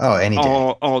 Oh, any day.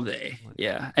 all day.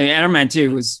 Yeah. I mean, Iron Man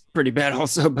 2 was pretty bad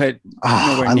also, but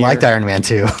Oh, nowhere I near. liked Iron Man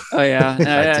 2. Oh, yeah. I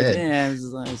did. Yeah, it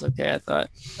was okay, I thought.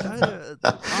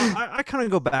 I kind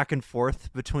of go back and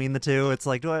forth between the two. It's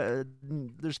like,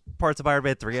 there's parts of Iron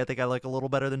Man 3 I think I like a little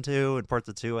better than 2, and parts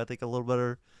of 2 I think a little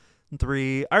better than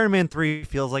 3. Iron Man 3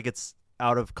 feels like it's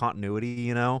out of continuity,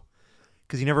 you know?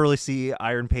 Because you never really see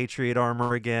Iron Patriot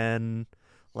armor again.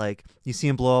 Like, you see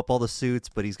him blow up all the suits,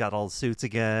 but he's got all the suits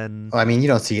again. I mean, you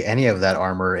don't see any of that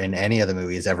armor in any of the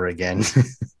movies ever again.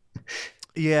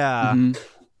 Yeah. Mhm.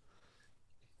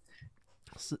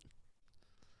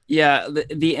 Yeah,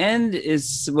 the end is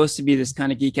supposed to be this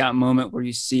kind of geek out moment where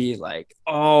you see like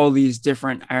all these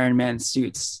different Iron Man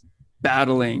suits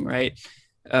battling, right?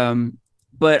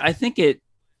 But I think it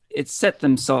set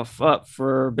themselves up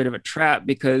for a bit of a trap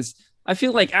because I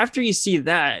feel like after you see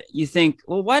that, you think,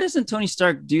 well, why doesn't Tony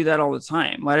Stark do that all the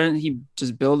time? Why doesn't he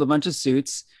just build a bunch of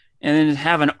suits and then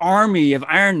have an army of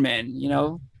Iron Men? You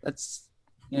know, that's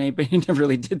but he never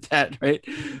really did that, right?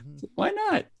 So why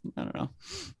not? I don't know.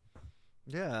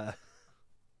 Yeah.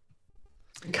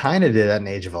 Kind of did that in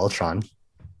Age of Ultron.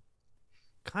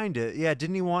 Kind of. Yeah,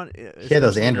 didn't he want He had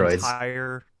those androids.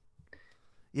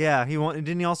 Yeah,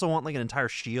 didn't he also want like an entire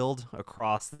shield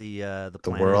across the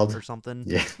planet world or something?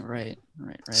 Yeah. Right.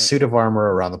 Suit of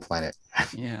armor around the planet.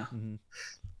 Yeah. Mm-hmm.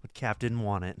 But Cap didn't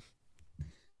want it.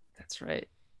 That's right.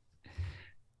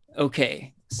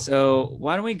 Okay, so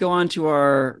why don't we go on to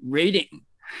our rating?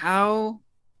 How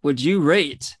would you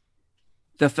rate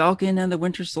The Falcon and the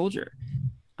Winter Soldier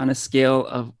on a scale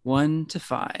of 1 to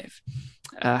 5?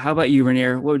 How about you,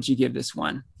 Rainier? What would you give this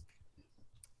one?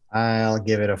 I'll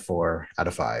give it a 4 out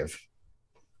of 5.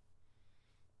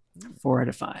 4 out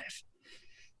of 5.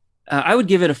 I would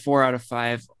give it a 4 out of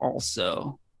 5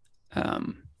 also.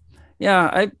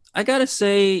 Yeah, I gotta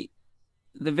say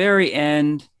the very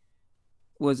end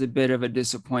was a bit of a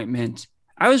disappointment.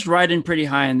 I was riding pretty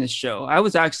high in this show. I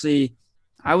was actually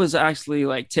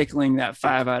like tickling that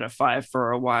 5 out of 5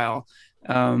 for a while.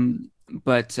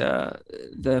 But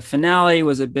the finale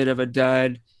was a bit of a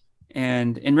dud.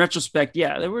 And in retrospect,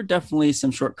 yeah, there were definitely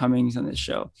some shortcomings in this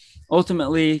show.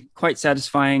 Ultimately, quite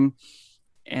satisfying.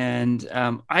 And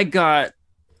I got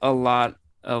a lot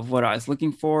of what I was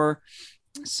looking for.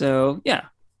 So, yeah,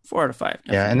 4 out of 5.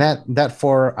 Definitely. Yeah, and that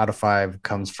 4 out of 5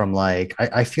 comes from like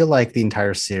I feel like the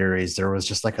entire series there was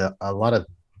just like a lot of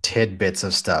tidbits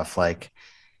of stuff. Like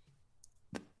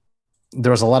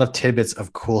there was a lot of tidbits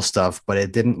of cool stuff, but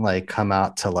it didn't like come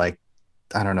out to like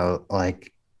I don't know,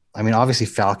 like I mean, obviously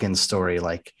Falcon's story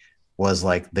like was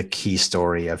like the key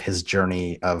story of his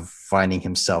journey of finding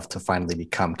himself to finally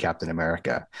become Captain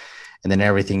America. And then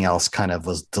everything else kind of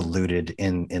was diluted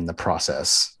in the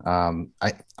process.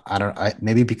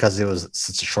 Maybe because it was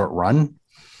such a short run.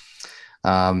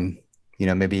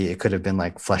 Maybe it could have been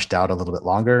like fleshed out a little bit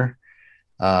longer.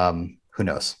 Who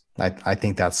knows? I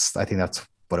think that's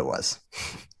what it was.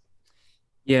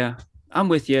 Yeah, I'm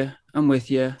with you.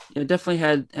 It definitely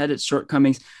had its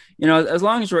shortcomings. As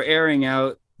long as we're airing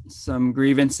out some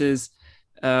grievances,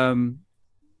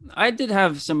 I did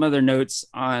have some other notes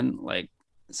on like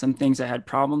some things I had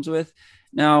problems with.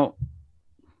 Now,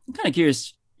 I'm kind of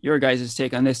curious your guys'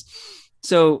 take on this.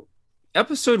 So,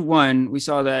 episode 1, we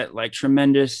saw that like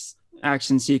tremendous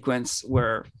action sequence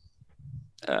where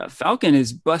Falcon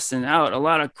is busting out a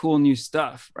lot of cool new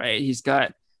stuff, right? He's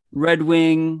got Red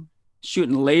Wing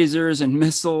shooting lasers and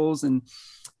missiles, and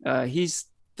he's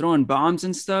throwing bombs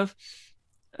and stuff.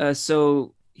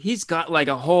 So he's got like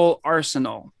a whole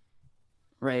arsenal,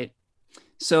 right?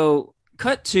 So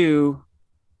cut to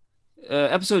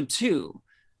episode 2,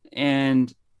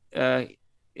 and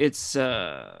it's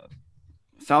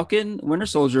Falcon, Winter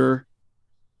Soldier,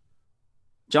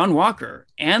 John Walker,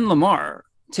 and Lamar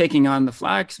taking on the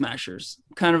Flag Smashers.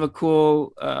 Kind of a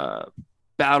cool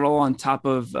battle on top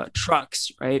of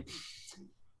trucks, right?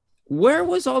 Where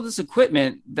was all this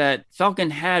equipment that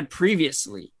Falcon had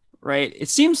previously, right? It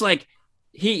seems like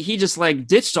he just like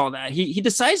ditched all that. He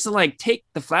decides to like take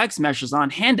the Flag Smashers on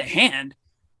hand to hand,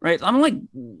 right? I'm like,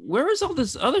 where is all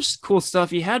this other cool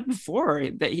stuff he had before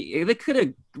that could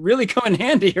have really come in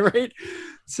handy, right?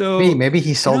 So maybe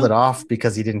he sold it off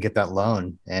because he didn't get that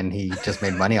loan and he just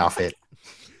made money off it.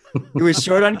 He was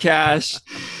short on cash.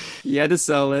 He had to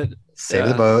sell it. Save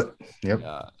the boat. Yep.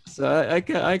 Yeah. So I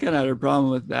kind of had a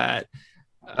problem with that.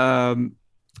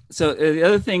 So the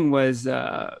other thing was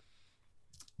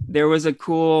there was a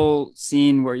cool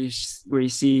scene where you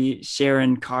see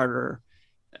Sharon Carter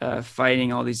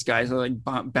fighting all these guys, like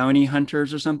bounty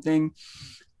hunters or something.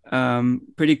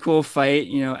 Pretty cool fight,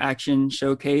 action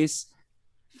showcase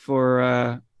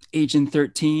for Agent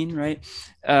 13, right?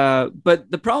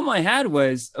 But the problem I had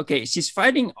was, okay, she's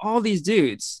fighting all these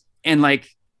dudes, and like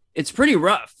it's pretty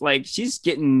rough. Like she's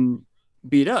getting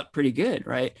beat up pretty good,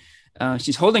 right?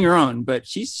 She's holding her own, but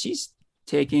she's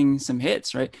taking some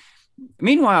hits, right?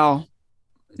 Meanwhile,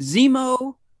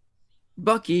 Zemo,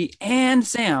 Bucky, and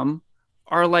Sam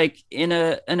are like in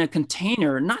a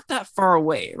container not that far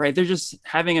away, right? They're just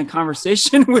having a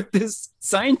conversation with this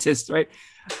scientist, right?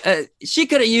 She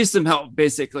could have used some help,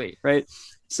 basically, right?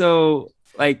 So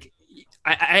like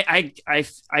I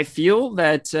feel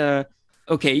that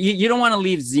okay, you don't want to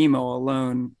leave Zemo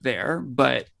alone there,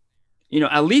 but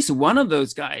at least one of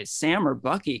those guys, Sam or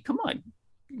Bucky, come on,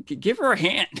 give her a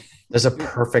hand. There's a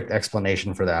perfect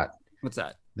explanation for that. What's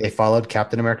that? They followed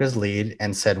Captain America's lead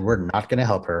and said, we're not going to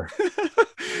help her.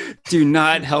 Do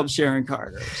not help Sharon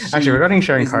Carter. Actually, regarding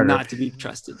Sharon Carter, not to be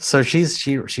trusted. So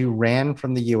she ran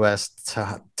from the U.S.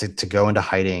 to go into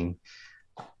hiding.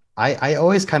 I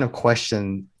always kind of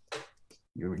question.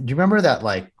 Do you remember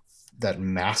that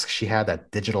mask she had,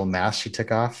 that digital mask she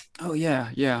took off? Oh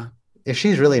yeah. If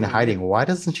she's really in hiding, why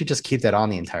doesn't she just keep that on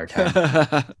the entire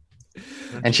time?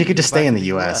 And she could just stay in the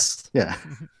U.S. Yeah.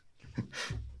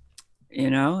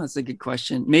 That's a good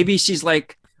question. Maybe she's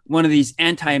like one of these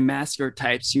anti-masker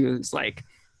types who's like,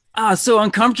 so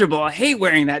uncomfortable. I hate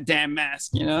wearing that damn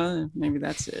mask. Maybe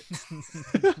that's it.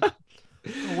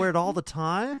 Wear it all the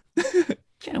time?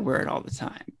 Can't wear it all the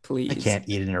time, please. I can't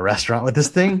eat in a restaurant with this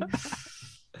thing.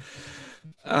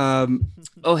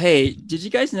 Oh, hey, did you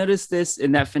guys notice this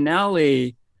in that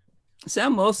finale?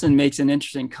 Sam Wilson makes an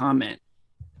interesting comment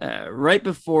right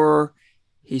before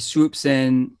he swoops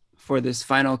in for this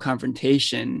final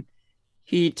confrontation.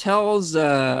 He tells,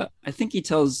 I think he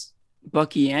tells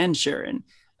Bucky and Sharon,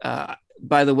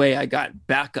 by the way, I got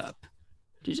backup.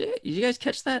 Did you guys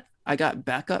catch that? I got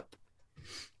backup.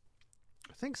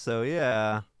 I think so,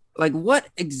 yeah. Like, what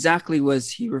exactly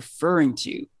was he referring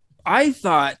to? I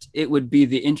thought it would be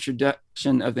the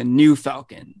introduction of the new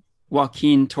Falcon.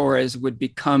 Joaquin Torres would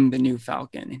become the new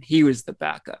Falcon, and he was the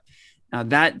backup. Now,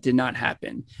 that did not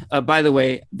happen. By the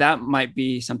way, that might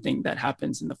be something that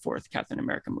happens in the fourth Captain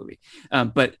America movie.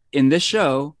 But in this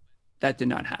show, that did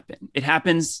not happen. It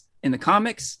happens in the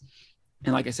comics.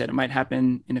 And like I said, it might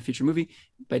happen in a future movie,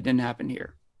 but it didn't happen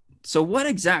here. So what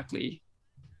exactly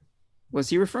was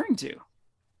he referring to?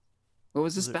 What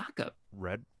was this backup?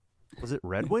 Was it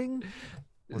Red Wing?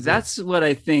 That's what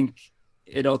I think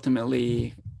it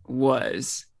ultimately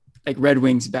was. Like Red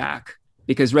Wing's back.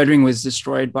 Because Red Wing was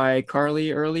destroyed by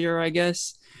Carly earlier, I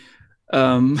guess.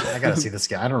 I gotta see this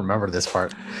guy. I don't remember this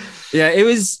part. Yeah, it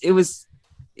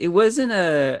wasn't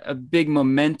a big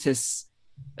momentous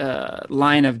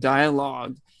line of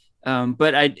dialogue,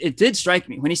 but it did strike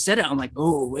me when he said it. I'm like,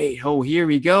 oh wait, here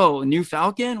we go, new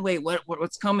Falcon. Wait,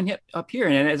 what's coming up here?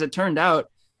 And as it turned out,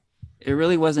 it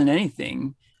really wasn't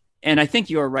anything. And I think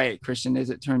you're right, Christian. As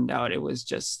it turned out, it was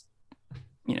just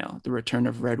the return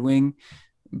of Red Wing.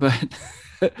 But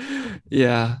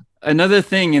yeah, another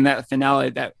thing in that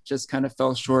finale that just kind of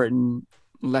fell short and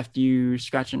left you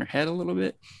scratching your head a little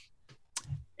bit.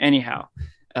 Anyhow,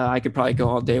 I could probably go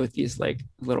all day with these like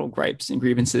little gripes and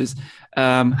grievances.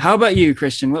 How about you,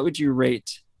 Christian? What would you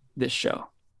rate this show?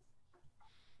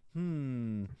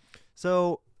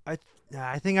 So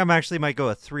I think I'm actually might go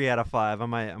a 3 out of 5. I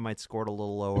might score it a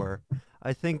little lower.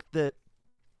 I think that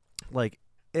like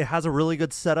it has a really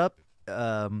good setup.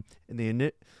 And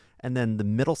then the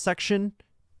middle section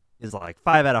is like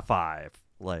 5 out of 5.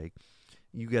 Like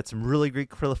you get some really great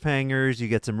cliffhangers, you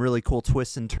get some really cool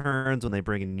twists and turns when they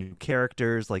bring in new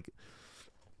characters like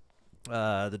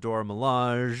the Dora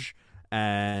Milaje,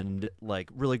 and like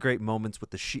really great moments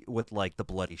with with like the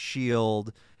bloody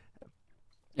shield.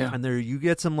 Yeah, and there you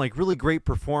get some like really great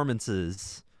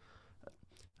performances.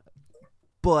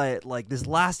 But like this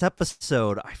last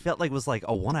episode, I felt like it was like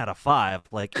a 1 out of 5.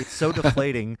 Like it's so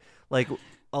deflating. Like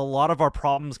a lot of our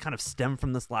problems kind of stem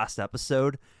from this last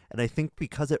episode, and I think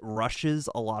because it rushes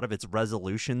a lot of its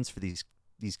resolutions for these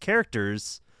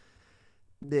characters,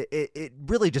 it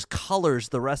really just colors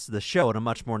the rest of the show in a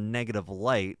much more negative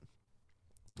light.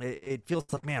 It feels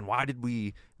like, man, why did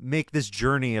we make this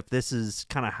journey if this is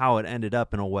kind of how it ended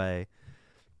up in a way?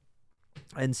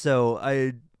 And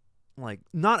so like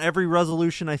not every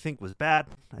resolution I think was bad.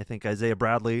 I think Isaiah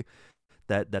Bradley,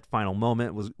 that final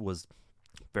moment was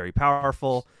very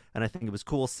powerful, and I think it was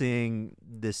cool seeing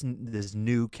this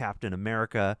new Captain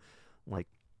America, like,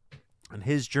 and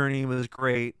his journey was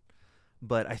great.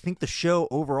 But I think the show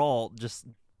overall just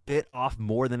bit off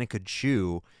more than it could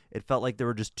chew. It felt like there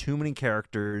were just too many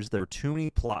characters, there were too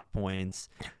many plot points,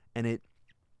 and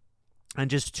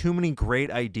just too many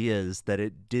great ideas that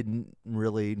it didn't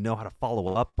really know how to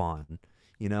follow up on,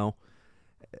 you know?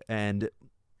 And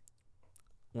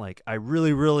like I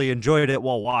really, really enjoyed it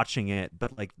while watching it,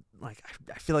 but like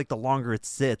I feel like the longer it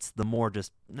sits, the more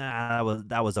just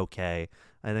that was okay.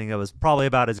 I think it was probably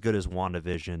about as good as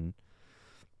WandaVision.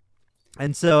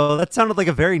 And so that sounded like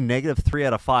a very negative 3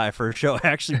 out of 5 for a show I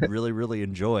actually really, really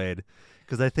enjoyed,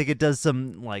 because I think it does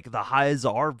some, like, the highs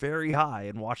are very high,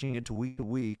 and watching it to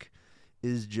week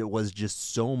was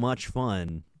just so much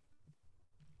fun.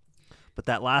 But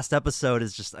that last episode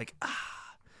is just like, ah.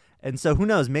 And so who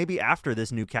knows, maybe after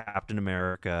this new Captain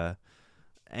America,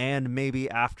 and maybe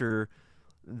after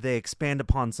they expand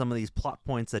upon some of these plot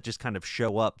points that just kind of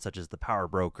show up, such as the Power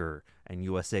Broker and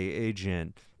USA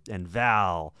Agent and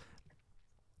Val,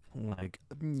 like,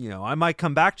 you know, I might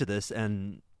come back to this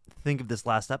and think of this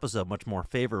last episode much more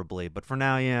favorably. But for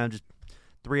now, yeah, just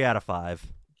 3 out of 5.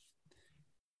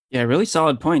 Yeah, really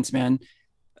solid points, man.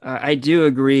 I do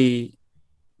agree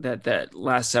that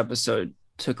last episode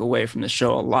took away from the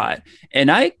show a lot. And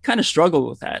I kind of struggled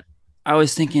with that. I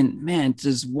was thinking, man,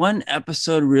 does one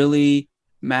episode really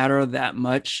matter that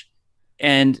much?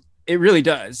 And it really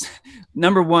does.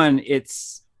 Number one,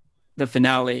 it's the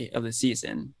finale of the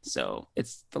season. So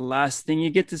it's the last thing you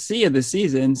get to see of the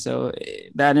season. So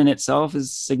that in itself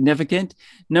is significant.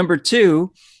 Number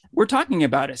two, we're talking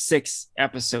about a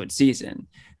 6-episode season.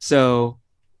 So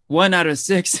 1 out of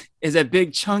 6 is a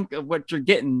big chunk of what you're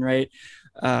getting, right?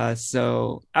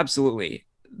 So absolutely.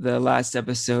 The last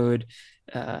episode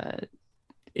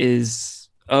is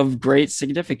of great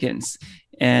significance.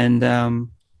 And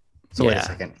so wait a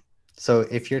second. So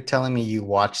if you're telling me you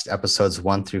watched episodes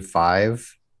 1 through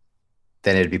 5,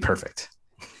 then it'd be perfect.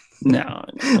 No.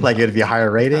 Like it'd be a higher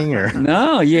rating, or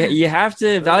no, you have to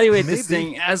evaluate this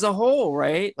thing as a whole,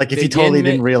 right? Like if you totally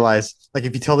didn't realize there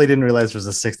was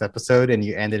a 6th episode and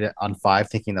you ended it on 5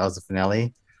 thinking that was the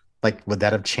finale, like would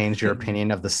that have changed your opinion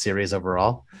of the series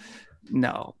overall?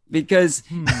 No, because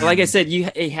like I said, you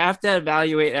have to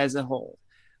evaluate as a whole.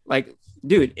 Like,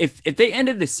 dude, if they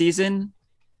ended the season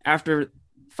after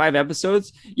 5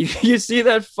 episodes, you see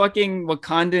that fucking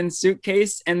Wakandan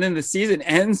suitcase and then the season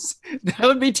ends, that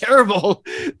would be terrible.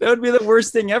 That would be the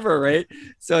worst thing ever, right?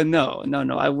 So no,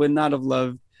 I would not have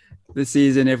loved the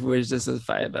season if it was just those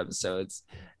 5 episodes.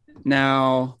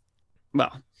 Now,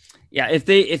 well, yeah, if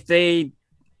they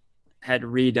had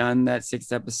redone that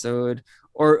 6th episode,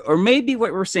 or maybe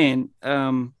what we're saying,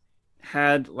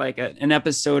 had like an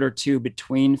episode or 2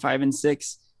 between 5 and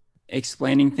 6,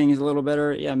 explaining things a little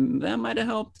better, yeah, that might have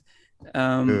helped.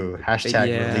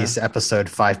 Hashtag release episode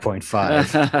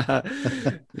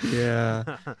 5.5.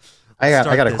 Yeah. I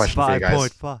got a question for you guys.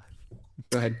 5.5.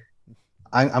 Go ahead.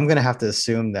 I'm gonna have to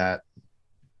assume that,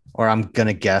 or I'm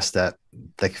gonna guess that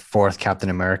the 4th Captain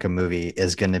America movie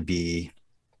is gonna be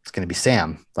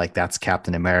Sam. Like that's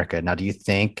Captain America. Now, do you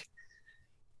think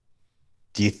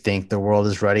the world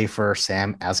is ready for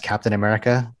Sam as Captain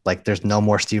America? Like there's no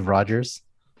more Steve Rogers?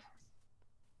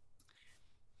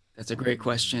 That's a great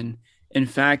question. In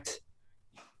fact,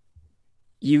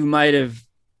 you might have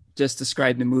just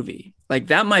described the movie. Like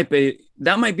that might be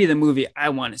the movie I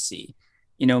want to see.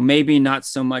 You know, maybe not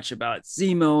so much about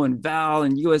Zemo and Val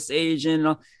and US Agent. And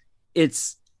all.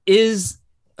 Is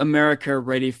America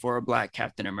ready for a Black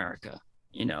Captain America?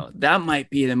 You know, that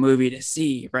might be the movie to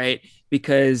see, right?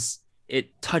 Because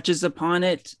it touches upon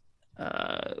it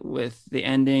with the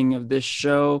ending of this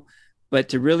show. But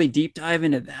to really deep dive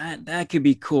into that could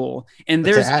be cool. And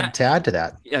there's to add to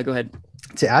that. Yeah, go ahead.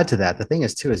 To add to that, the thing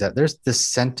is too, is that there's this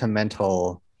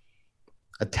sentimental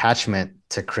attachment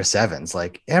to Chris Evans.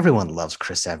 Like everyone loves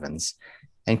Chris Evans.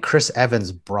 And Chris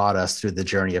Evans brought us through the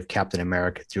journey of Captain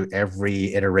America through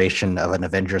every iteration of an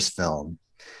Avengers film.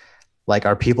 Like,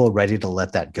 are people ready to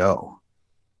let that go?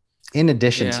 In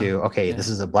addition to, this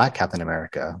is a Black Captain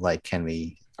America. Like,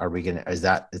 is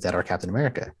that our Captain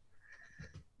America?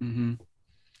 Mm-hmm.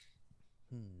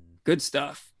 Good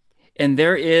stuff. And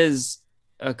there is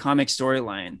a comic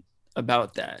storyline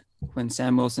about that. When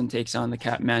Sam Wilson takes on the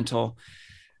Cap mantle,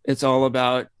 it's all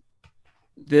about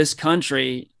this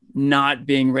country not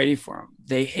being ready for him.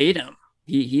 They hate him.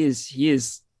 He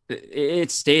is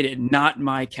it's stated, not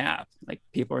my Cap. Like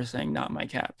people are saying, not my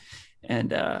Cap.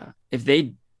 And if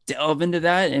they delve into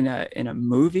that in a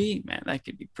movie, man, that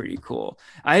could be pretty cool.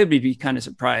 I would be kind of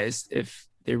surprised if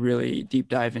they really deep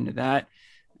dive into that.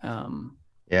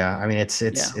 Yeah, I mean Yeah, it's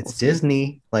we'll see.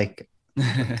 Disney. Like,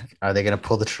 are they gonna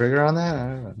pull the trigger on that? I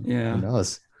don't know. Who Yeah,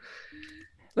 knows?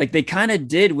 like they kind of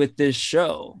did with this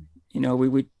show.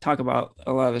 We talk about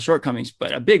a lot of the shortcomings,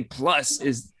 but a big plus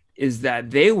is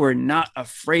that they were not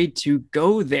afraid to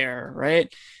go there,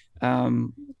 right?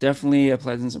 Definitely a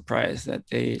pleasant surprise that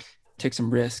they took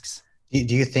some risks.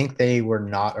 Do you think they were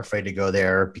not afraid to go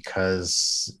there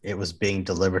because it was being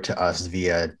delivered to us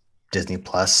via Disney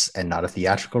Plus and not a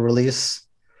theatrical release?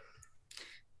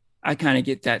 I kind of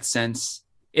get that sense.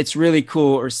 It's really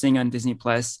cool or seeing on Disney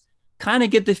Plus. Kind of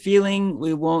get the feeling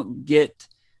we won't get,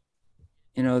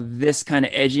 this kind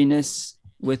of edginess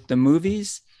with the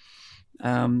movies.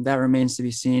 That remains to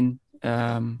be seen.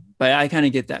 But I kind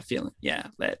of get that feeling. Yeah,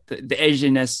 that the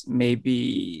edginess may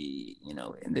be,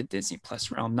 in the Disney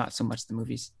Plus realm, not so much the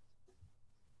movies.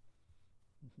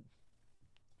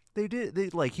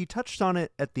 He touched on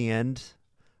it at the end,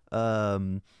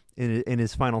 in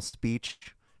his final speech,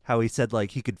 how he said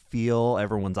like he could feel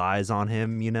everyone's eyes on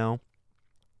him,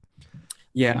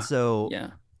 Yeah. And so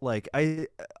Yeah. like I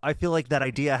feel like that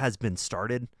idea has been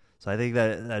started. So I think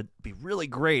that'd be really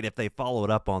great if they followed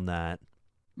up on that.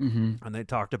 Mm-hmm. And they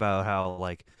talked about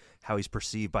how he's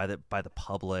perceived by the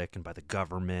public and by the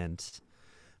government,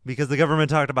 because the government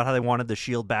talked about how they wanted the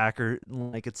shield back or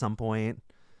like at some point.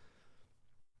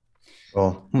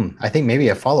 Well, I think maybe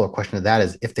a follow-up question to that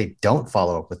is, if they don't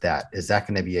follow up with that, is that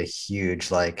going to be a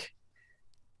huge, like,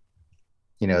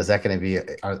 is that going to be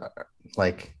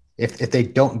like, if they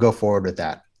don't go forward with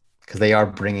that, because they are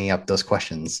bringing up those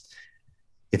questions,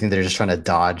 you think they're just trying to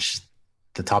dodge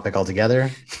the topic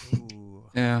altogether? Ooh.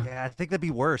 Yeah. Yeah, I think that'd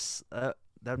be worse.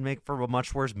 That'd make for a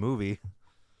much worse movie.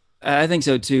 I think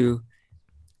so too.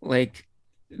 Like,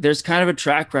 there's kind of a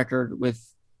track record with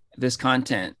this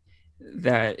content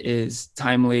that is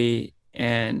timely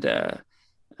and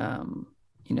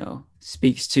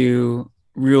speaks to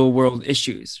real world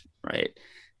issues, right?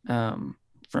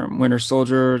 From Winter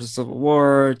Soldier to Civil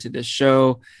War to this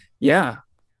show. Yeah,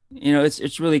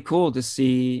 it's really cool to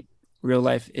see real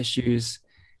life issues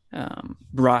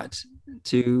brought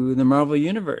to the Marvel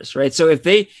universe, right? So if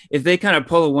they kind of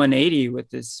pull a 180 with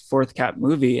this fourth Cap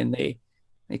movie and they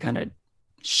kind of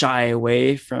shy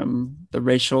away from the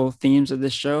racial themes of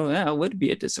this show, that would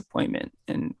be a disappointment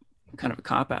and kind of a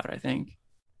cop out, I think.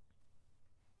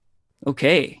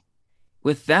 Okay,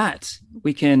 with that,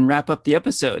 we can wrap up the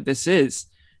episode. This is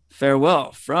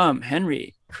Farewell from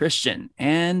Henry, Christian,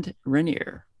 and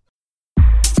Rainier.